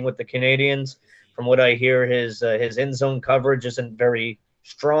from being with the Canadiens. From what I hear, his end zone coverage isn't very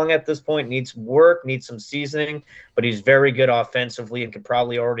strong at this point. Needs work, needs some seasoning, but he's very good offensively and could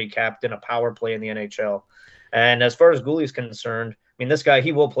probably already captain a power play in the NHL. And as far as Goulet's concerned, I mean, this guy,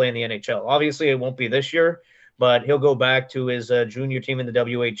 he will play in the NHL. Obviously, it won't be this year, but he'll go back to his junior team in the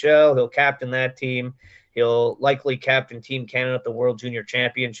WHL. He'll captain that team. He'll likely captain Team Canada at the World Junior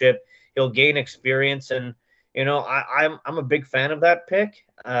Championship. He'll gain experience, and I'm a big fan of that pick.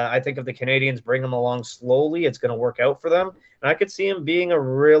 I think if the Canadiens bring him along slowly, it's going to work out for them. And I could see him being a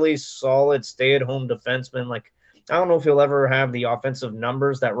really solid stay-at-home defenseman. Like, I don't know if he'll ever have the offensive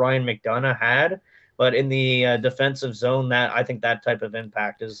numbers that Ryan McDonagh had, but in the defensive zone, I think that type of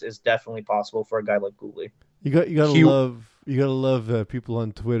impact is definitely possible for a guy like Goulet. You gotta love people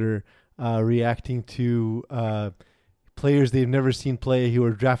on Twitter reacting to players they've never seen play, who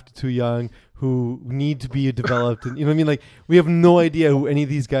are drafted too young, who need to be developed. And, like, we have no idea who any of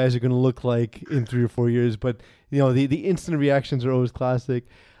these guys are going to look like in 3 or 4 years, but, the instant reactions are always classic.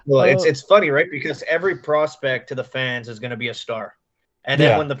 Well, it's funny, right? Because every prospect to the fans is going to be a star. And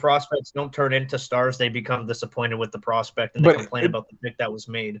then when the prospects don't turn into stars, they become disappointed with the prospect and they complain about the pick that was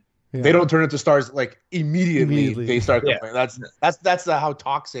made. They don't turn into stars like immediately. They start to play. That's how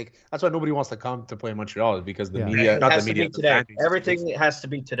toxic. That's why nobody wants to come to play in Montreal, is because the media, not the media, today. Everything has to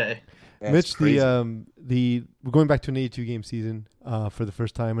be today. Yeah, Mitch, we're going back to an 82 game season for the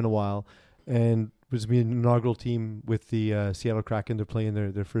first time in a while, and it was an inaugural team with the Seattle Kraken to play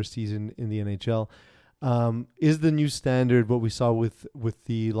in their first season in the NHL. Is the new standard what we saw with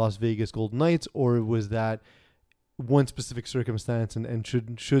the Las Vegas Golden Knights, or was that one specific circumstance, and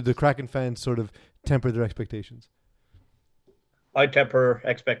should the Kraken fans sort of temper their expectations? I temper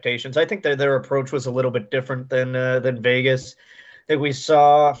expectations. I think that their approach was a little bit different than Vegas. I think we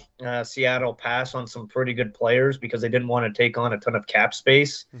saw Seattle pass on some pretty good players because they didn't want to take on a ton of cap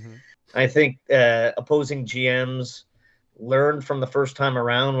space. Mm-hmm. I think opposing GMs learned from the first time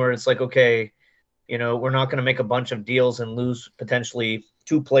around where it's like, okay, we're not going to make a bunch of deals and lose potentially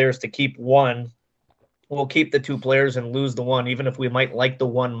 2 players to keep one. We'll keep the 2 players and lose the one, even if we might like the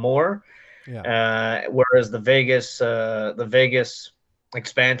one more. Yeah. Whereas the Vegas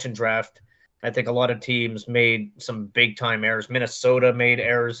expansion draft, I think a lot of teams made some big time errors. Minnesota made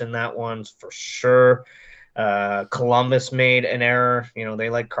errors in that one for sure. Columbus made an error. They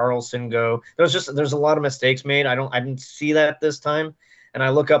let Carlson go. There's a lot of mistakes made. I didn't see that this time. And I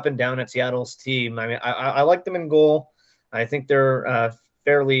look up and down at Seattle's team. I mean, I like them in goal. I think they're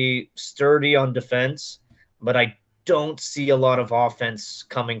fairly sturdy on defense, but I don't see a lot of offense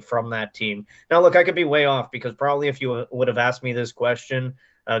coming from that team. Now, look, I could be way off because probably if you would have asked me this question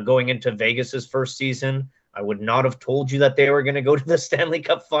going into Vegas's first season, I would not have told you that they were going to go to the Stanley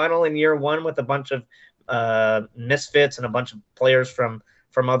Cup final in year 1 with a bunch of misfits and a bunch of players from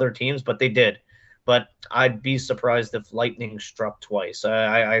other teams, but they did. But I'd be surprised if lightning struck twice.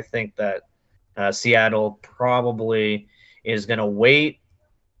 I think that Seattle probably is going to wait.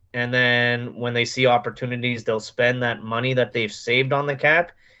 And then when they see opportunities, they'll spend that money that they've saved on the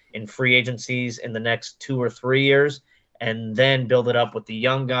cap in free agencies in the next 2 or 3 years, and then build it up with the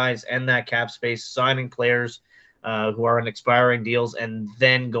young guys and that cap space, signing players who are in expiring deals, and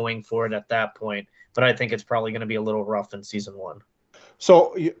then going for it at that point. But I think it's probably going to be a little rough in season 1.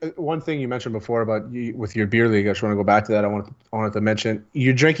 So one thing you mentioned before about with your beer league, I just want to go back to that. I wanted to mention, are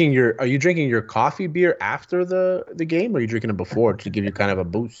you drinking your coffee beer after the game, or are you drinking it before to give you kind of a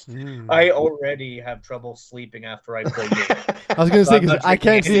boost? I already have trouble sleeping after I play games. I was going to say, because I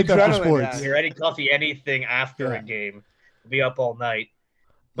can't sleep after sports. Any coffee, anything after a game. Be up all night.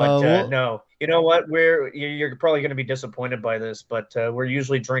 But no, you know what? You're probably going to be disappointed by this, but we're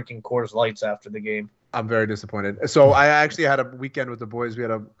usually drinking Coors Lights after the game. I'm very disappointed. So I actually had a weekend with the boys. We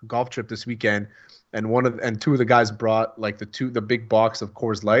had a golf trip this weekend, and 2 of the guys brought like the big box of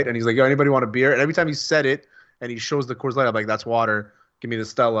Coors Light, and he's like, "Yo, anybody want a beer?" And every time he said it, and he shows the Coors Light, I'm like, "That's water. Give me the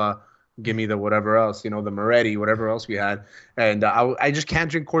Stella. Give me the whatever else, the Moretti, whatever else we had." And I just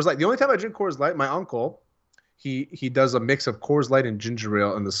can't drink Coors Light. The only time I drink Coors Light, my uncle, he does a mix of Coors Light and ginger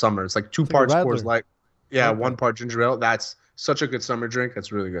ale in the summer. It's like 2 parts Coors Light. Yeah, 1 part ginger ale. That's such a good summer drink.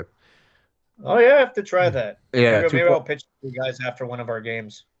 That's really good. Oh, yeah, I have to try that. Yeah, maybe I'll pitch to you guys after one of our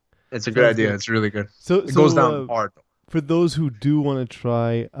games. It's a good idea. Good. It's really good. So it goes down hard. For those who do want to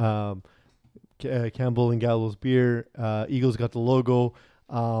try Campbell and Gallows beer, Eagles got the logo.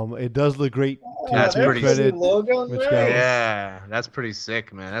 It does look great. That's pretty sick. Yeah, that's pretty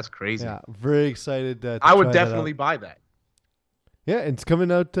sick, man. That's crazy. Yeah, very excited. I would definitely buy that. Yeah, it's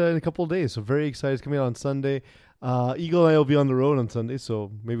coming out in a couple of days, so very excited. It's coming out on Sunday. Eagle and I will be on the road on Sunday,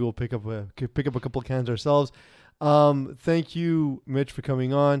 so maybe we'll pick up a couple of cans ourselves. Thank you, Mitch, for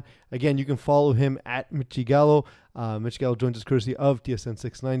coming on. Again, you can follow him at Mitchy Gallo. Mitch Gallo joins us courtesy of TSN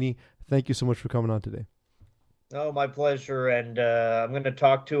 690. Thank you so much for coming on today. Oh, my pleasure. And I'm going to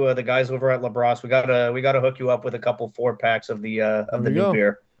talk to the guys over at La Brosse. We gotta hook you up with a couple 4-packs of the new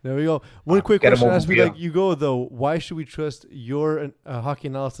beer. There we go. One quick question as we let you go, though. Why should we trust your hockey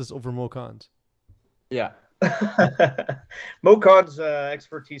analysis over Mo Khan's? Yeah. Mo Khan's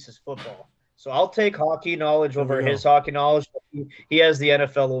expertise is football. So I'll take hockey knowledge over his hockey knowledge. He has the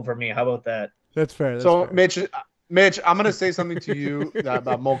NFL over me. How about that? That's fair. Fair. Mitch, I'm going to say something to you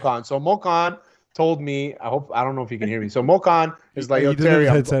about Mo Khan. So Mo Khan told me, I don't know if you can hear me. So Mo Khan is like, "Yo, Terry,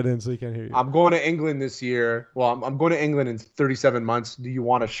 headset in so he can't hear you. I'm going to England this year. Well, I'm going to England in 37 months. Do you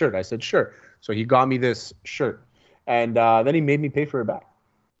want a shirt?" I said, "Sure." So he got me this shirt, and then he made me pay for it back.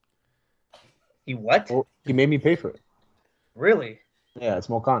 He what? Well, he made me pay for it. Really? Yeah, it's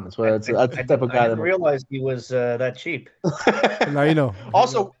Mo Khan. That's the type of guy. I didn't realize he was that cheap. Now you know.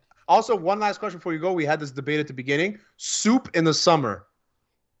 Also, one last question before you go. We had this debate at the beginning. Soup in the summer.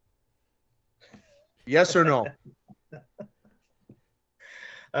 Yes or no?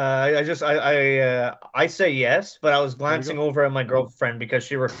 I say yes, but I was glancing over at my girlfriend because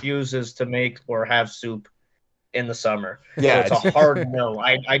she refuses to make or have soup in the summer. Yeah, so it's a hard no.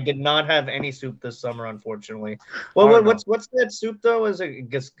 I did not have any soup this summer, unfortunately. Well, what's that soup though? Is it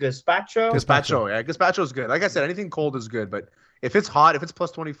gazpacho? Gazpacho, yeah, gazpacho is good. Like I said, anything cold is good, but if it's hot, if it's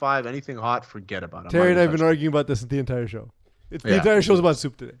plus 25, anything hot, forget about it. Terry and I have been arguing about this the entire show. The entire show's about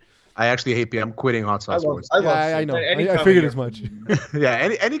soup today. I actually hate beer. I'm quitting hot sauce. I know. I figured as much. Yeah,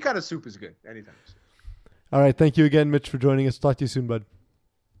 any kind of soup is good. Anytime. All right. Thank you again, Mitch, for joining us. Talk to you soon, bud.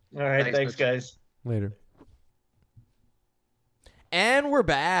 All right. Thanks guys. Later. And we're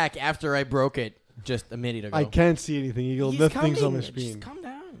back after I broke it just a minute ago. I can't see anything, Eagle. Nothing's on my screen. Just calm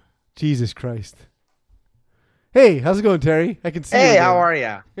down. Jesus Christ. Hey, how's it going, Terry? I can see you. Hey, how are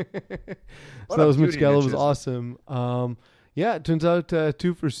you? So that was Mitch Gallo. It was awesome. Yeah, it turns out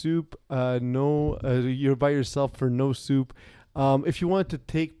 2 for soup. No, you're by yourself for no soup. If you want to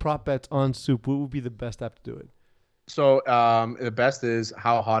take prop bets on soup, what would be the best app to do it? So the best is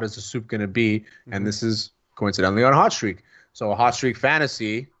how hot is the soup going to be? And this is coincidentally on Hot Streak. So Hot Streak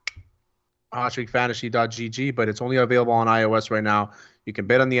Fantasy, hotstreakfantasy.gg, but it's only available on iOS right now. You can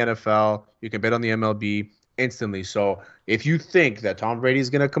bet on the NFL. You can bet on the MLB instantly. So if you think that Tom Brady is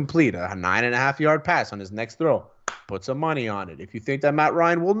going to complete a 9.5-yard pass on his next throw, put some money on it. If you think that Matt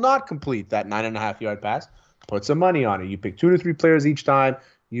Ryan will not complete that 9.5-yard pass, put some money on it. You pick 2 to 3 players each time.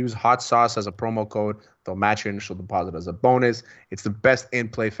 Use Hot Sauce as a promo code. They'll match your initial deposit as a bonus. It's the best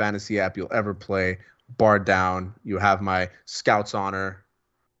in-play fantasy app you'll ever play. Bar down. You have my Scouts honor.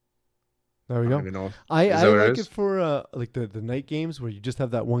 There we go. I like it for like the night games where you just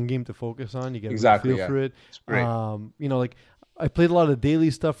have that one game to focus on. You get a feel for it. It's great. Like I played a lot of daily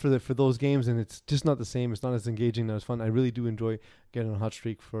stuff for those games, and it's just not the same. It's not as engaging, not as fun. I really do enjoy getting on Hot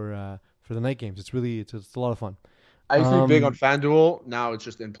Streak for the night games. It's a lot of fun. I used to be big on FanDuel. Now it's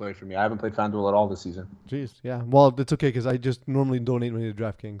just in play for me. I haven't played FanDuel at all this season. Jeez, yeah. Well, it's okay because I just normally donate money to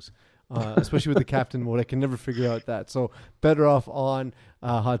DraftKings, especially with the captain mode. I can never figure out that. So better off on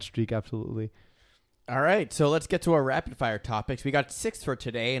Hot Streak, absolutely. All right, so let's get to our rapid-fire topics. We got 6 for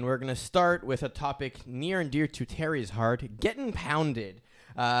today, and we're going to start with a topic near and dear to Terry's heart, getting pounded.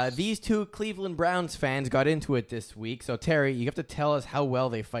 These 2 Cleveland Browns fans got into it this week. So, Terry, you have to tell us how well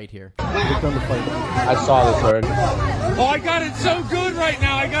they fight here. I saw this already. Oh, I got it so good right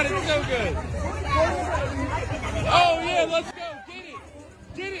now. I got it so good. Oh, yeah, let's go. Get it.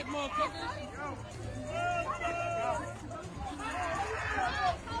 Get it, motherfuckers.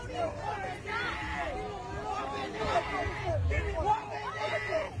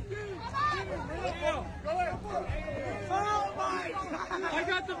 I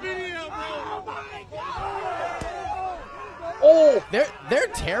got the video, bro. Oh my God! Oh, they're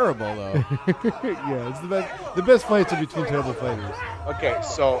terrible though. Yeah, it's the best fights are between terrible fighters. Okay,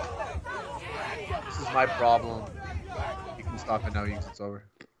 so this is my problem. You can stop it now. It's over.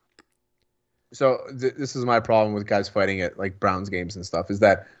 So this is my problem with guys fighting at like Browns games and stuff. Is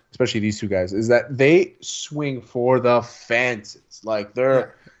that especially these 2 guys? Is that they swing for the fences? Like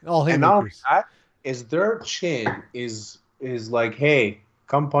they're all haymakers. And not only that is their chin is like, hey,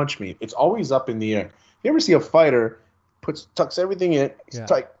 come punch me. It's always up in the air. You ever see a fighter tucks everything in,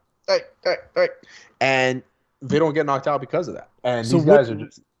 tight, and they don't get knocked out because of that. And so these guys are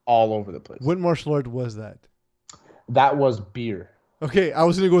just all over the place. What martial art was that? That was beer. Okay, I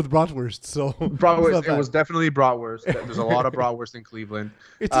was going to go with bratwurst. So bratwurst, it was definitely bratwurst. There's a lot of bratwurst in Cleveland.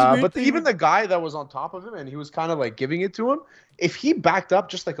 But even the guy that was on top of him and he was kind of like giving it to him, if he backed up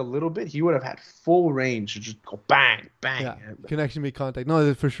just like a little bit, he would have had full range to just go bang, bang. Yeah, can actually make contact.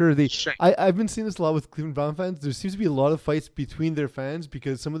 No, for sure. I've been seeing this a lot with Cleveland Brown fans. There seems to be a lot of fights between their fans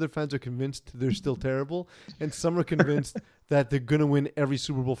because some of their fans are convinced they're still terrible, and some are convinced that they're going to win every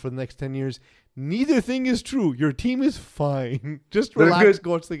Super Bowl for the next 10 years. Neither thing is true. Your team is fine. Just relax,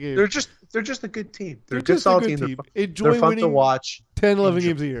 go watch the game. They're just a good team. They're a good solid team. Enjoy they're fun winning to watch. 10, 11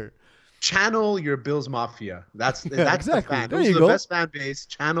 games a year. Channel your Bills Mafia. That's exactly. the fan. There Those you are go. the best fan base.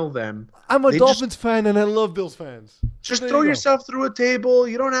 Channel them. I'm a Dolphins fan and I love Bills fans. Just throw yourself through a table.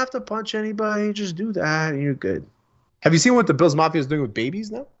 You don't have to punch anybody. Just do that and you're good. Have you seen what the Bills Mafia is doing with babies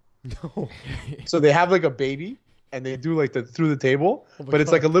now? No. So they have like a baby and they do like through the table, but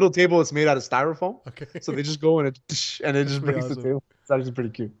it's like a little table that's made out of styrofoam. Okay. So they just go and it just breaks the table. It's actually pretty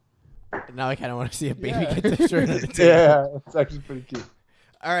cute. Now I kind of want to see a baby get destroyed at the table. Yeah, it's actually pretty cute.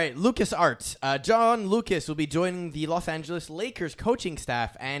 All right, Lucas Arts. John Lucas will be joining the Los Angeles Lakers coaching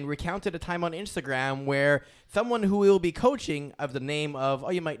staff and recounted a time on Instagram where someone who will be coaching of the name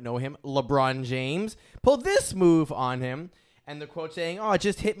of, you might know him, LeBron James, pulled this move on him. And the quote saying, "Oh, it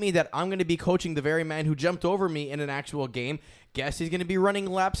just hit me that I'm going to be coaching the very man who jumped over me in an actual game. Guess he's going to be running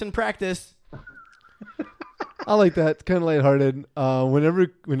laps in practice." I like that. It's kind of lighthearted.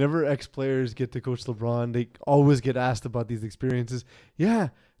 Whenever ex-players get to coach LeBron, they always get asked about these experiences. Yeah,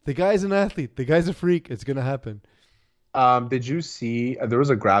 the guy's an athlete. The guy's a freak. It's going to happen. Did you see? There was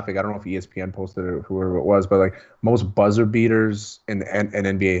a graphic. I don't know if ESPN posted it or whoever it was, but like most buzzer beaters in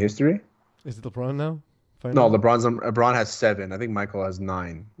NBA history. Is it LeBron now? No, LeBron has 7. I think Michael has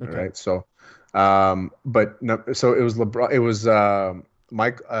 9. Okay. Right. So, but no. So it was LeBron. It was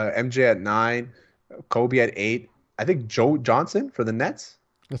MJ at 9, Kobe at 8. I think Joe Johnson for the Nets.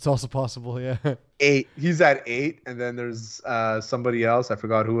 That's also possible. Yeah. 8. He's at 8, and then there's somebody else. I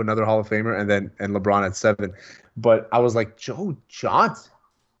forgot who. Another Hall of Famer, and LeBron at 7. But I was like, Joe Johnson?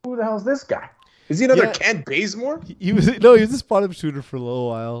 Who the hell is this guy? Is he another Kent Bazemore? He was a spot-up shooter for a little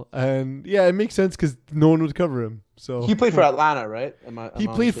while. And, yeah, it makes sense because no one would cover him. So he played for Atlanta, right? He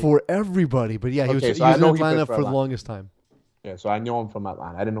played for everybody. But, yeah, he was in Atlanta for the longest time. Yeah, so I know him from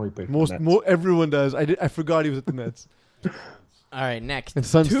Atlanta. I didn't know he played for the Nets. Everyone does. I forgot he was at the Nets. All right, next. And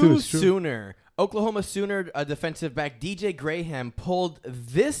Suns too too, it's true. Sooner. Oklahoma Sooner defensive back DJ Graham pulled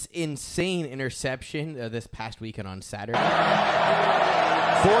this insane interception this past weekend on Saturday.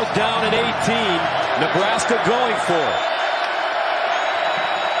 4th down and 18. Nebraska going for it.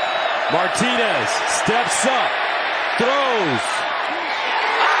 Martinez steps up, throws.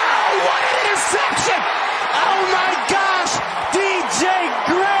 Oh, what an interception! Oh my gosh! DJ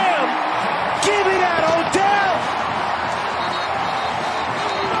Graham! Give me that, Odell!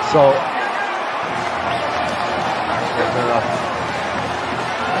 So,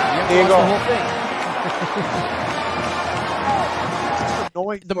 here you go.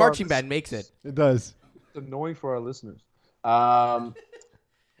 The marching band makes it. It does. It's annoying for our listeners.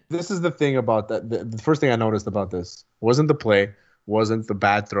 This is the thing about that. The first thing I noticed about this wasn't the play, wasn't the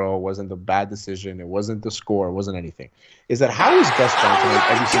bad throw, wasn't the bad decision, it wasn't the score, it wasn't anything. Is that how is Gus Johnson on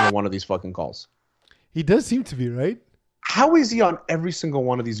every single one of these fucking calls? He does seem to be, right? How is he on every single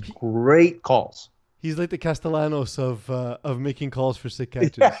one of these great calls? He's like the Castellanos of making calls for sick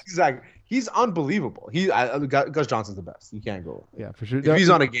catches. Yeah, exactly. He's unbelievable. Gus Johnson's the best. You can't go. Yeah, for sure. If he's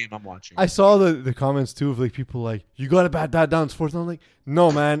on a game, I'm watching. I saw the comments too of like people like, you got to bat that down. It's 4th down. I'm like,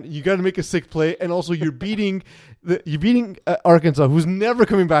 no, man, you got to make a sick play, and also you're beating Arkansas, who's never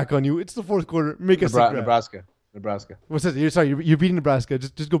coming back on you. It's the 4th quarter. Make a sick grab. Nebraska. What's that? You're beating Nebraska.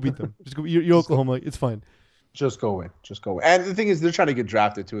 Just go beat them. Just go. You're Oklahoma. It's fine. Just go win. And the thing is, they're trying to get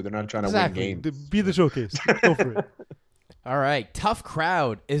drafted too. They're not trying to win games. Be the showcase. Go for it. All right, tough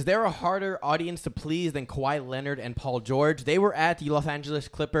crowd. Is there a harder audience to please than Kawhi Leonard and Paul George? They were at the Los Angeles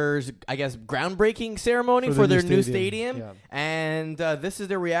Clippers, I guess, groundbreaking ceremony for their new stadium. Yeah. And this is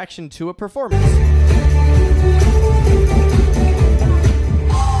their reaction to a performance.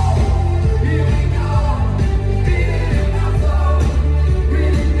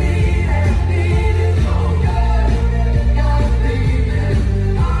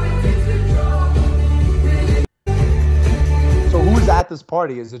 At this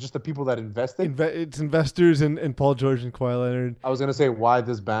party, is it just the people that invested? It's investors and Paul George and Kawhi Leonard. I was gonna say, why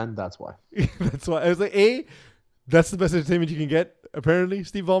this band? That's why. That's why I was like, that's the best entertainment you can get. Apparently,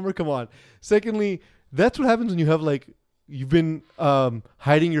 Steve Ballmer, come on. Secondly, that's what happens when you have like you've been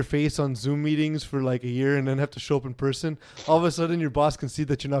hiding your face on Zoom meetings for like a year and then have to show up in person. All of a sudden, your boss can see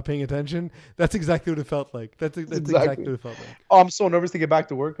that you're not paying attention. That's exactly what it felt like. That's exactly what it felt like. Oh, I'm so nervous to get back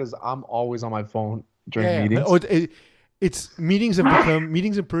to work because I'm always on my phone during meetings. It's meetings in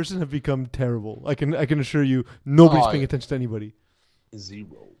person have become terrible. I can assure you, nobody's paying attention to anybody. 0.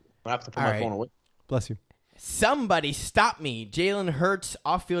 I have to put my phone away. Bless you. Somebody stop me. Jalen Hurts'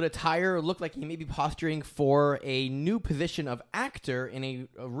 off-field attire looked like he may be posturing for a new position of actor in a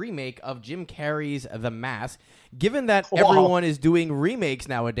remake of Jim Carrey's The Mask. Given that everyone is doing remakes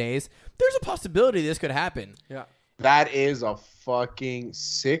nowadays, there's a possibility this could happen. Yeah, that is a fucking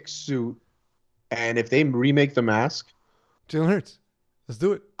sick suit. And if they remake The Mask, Jalen Hurts, let's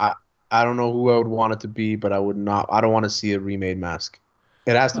do it. I don't know who I would want it to be, but I don't want to see a remade Mask.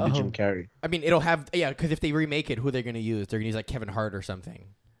 It has to be Jim Carrey. I mean, it'll have because if they remake it, who are they going to use? They're going to use like Kevin Hart or something.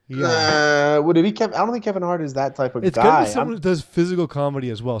 Yeah. Would it be Kevin? I don't think Kevin Hart is that type of guy. It's got to be someone who does physical comedy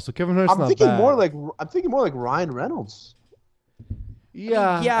as well. So Kevin Hart's I'm not thinking bad. I'm thinking more like Ryan Reynolds.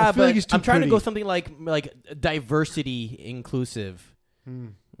 Yeah, I feel but like I'm trying to go something like diversity inclusive.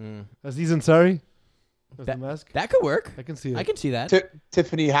 Aziz Ansari. The Mask. That could work. I can see it. I can see that.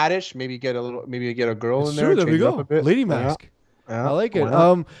 Tiffany Haddish, maybe get a girl in there. There we change it go. up a bit. Lady Mask. Yeah, I like it. why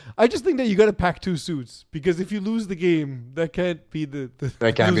not? I just think that you got to pack 2 suits because if you lose the game, that can't be the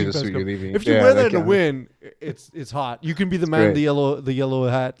That can't be losing the suit best you're cover. leaving. If you Yeah, wear that that in a can't. win, it's hot. You can be the man in great. the yellow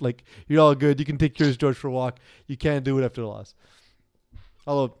hat. Like you're all good. You can take Curious George for a walk. You can't do it after a loss.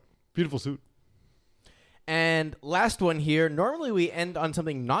 Hello, beautiful suit. And last one here. Normally we end on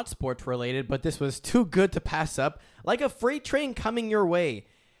something not sports related, but this was too good to pass up. Like a freight train coming your way.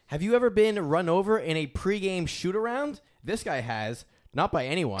 Have you ever been run over in a pregame shoot-around? This guy has. Not by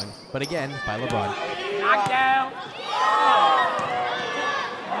anyone, but again, by LeBron. Knockdown.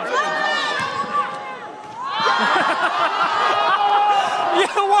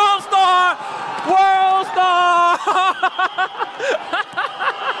 Yeah, world star! World star!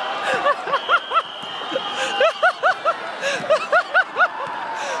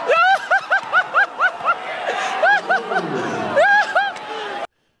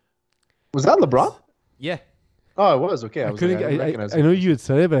 Was that LeBron? Yeah. Oh, it was. Okay. I I couldn't. didn't recognize I him. know you had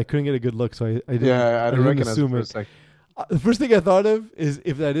said it, but I couldn't get a good look, so I didn't. Yeah, I didn't recognize him assume for a it. sec. The first thing I thought of is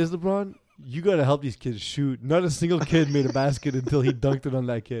if that is LeBron, you got to help these kids shoot. Not a single kid made a basket until he dunked it on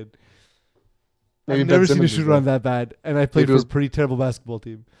that kid. Maybe I've Ben never seen a Simmons shoot is around that. that bad, and I played Maybe it for was- a pretty terrible basketball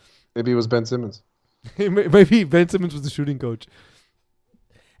team. Maybe it was Ben Simmons. Maybe Ben Simmons was the shooting coach.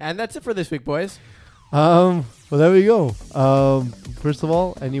 And that's it for this week, boys. Well, there we go. First of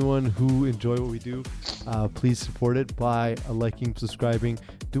all, anyone who enjoy what we do, please support it by liking, subscribing,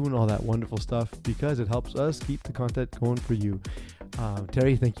 doing all that wonderful stuff because it helps us keep the content going for you.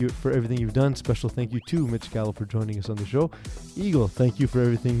 Terry, thank you for everything you've done. Special thank you to Mitch Gallo for joining us on the show. Eagle, thank you for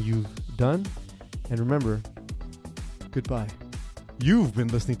everything you've done. And remember, goodbye. You've been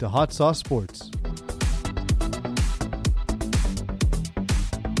listening to Hot Sauce Sports.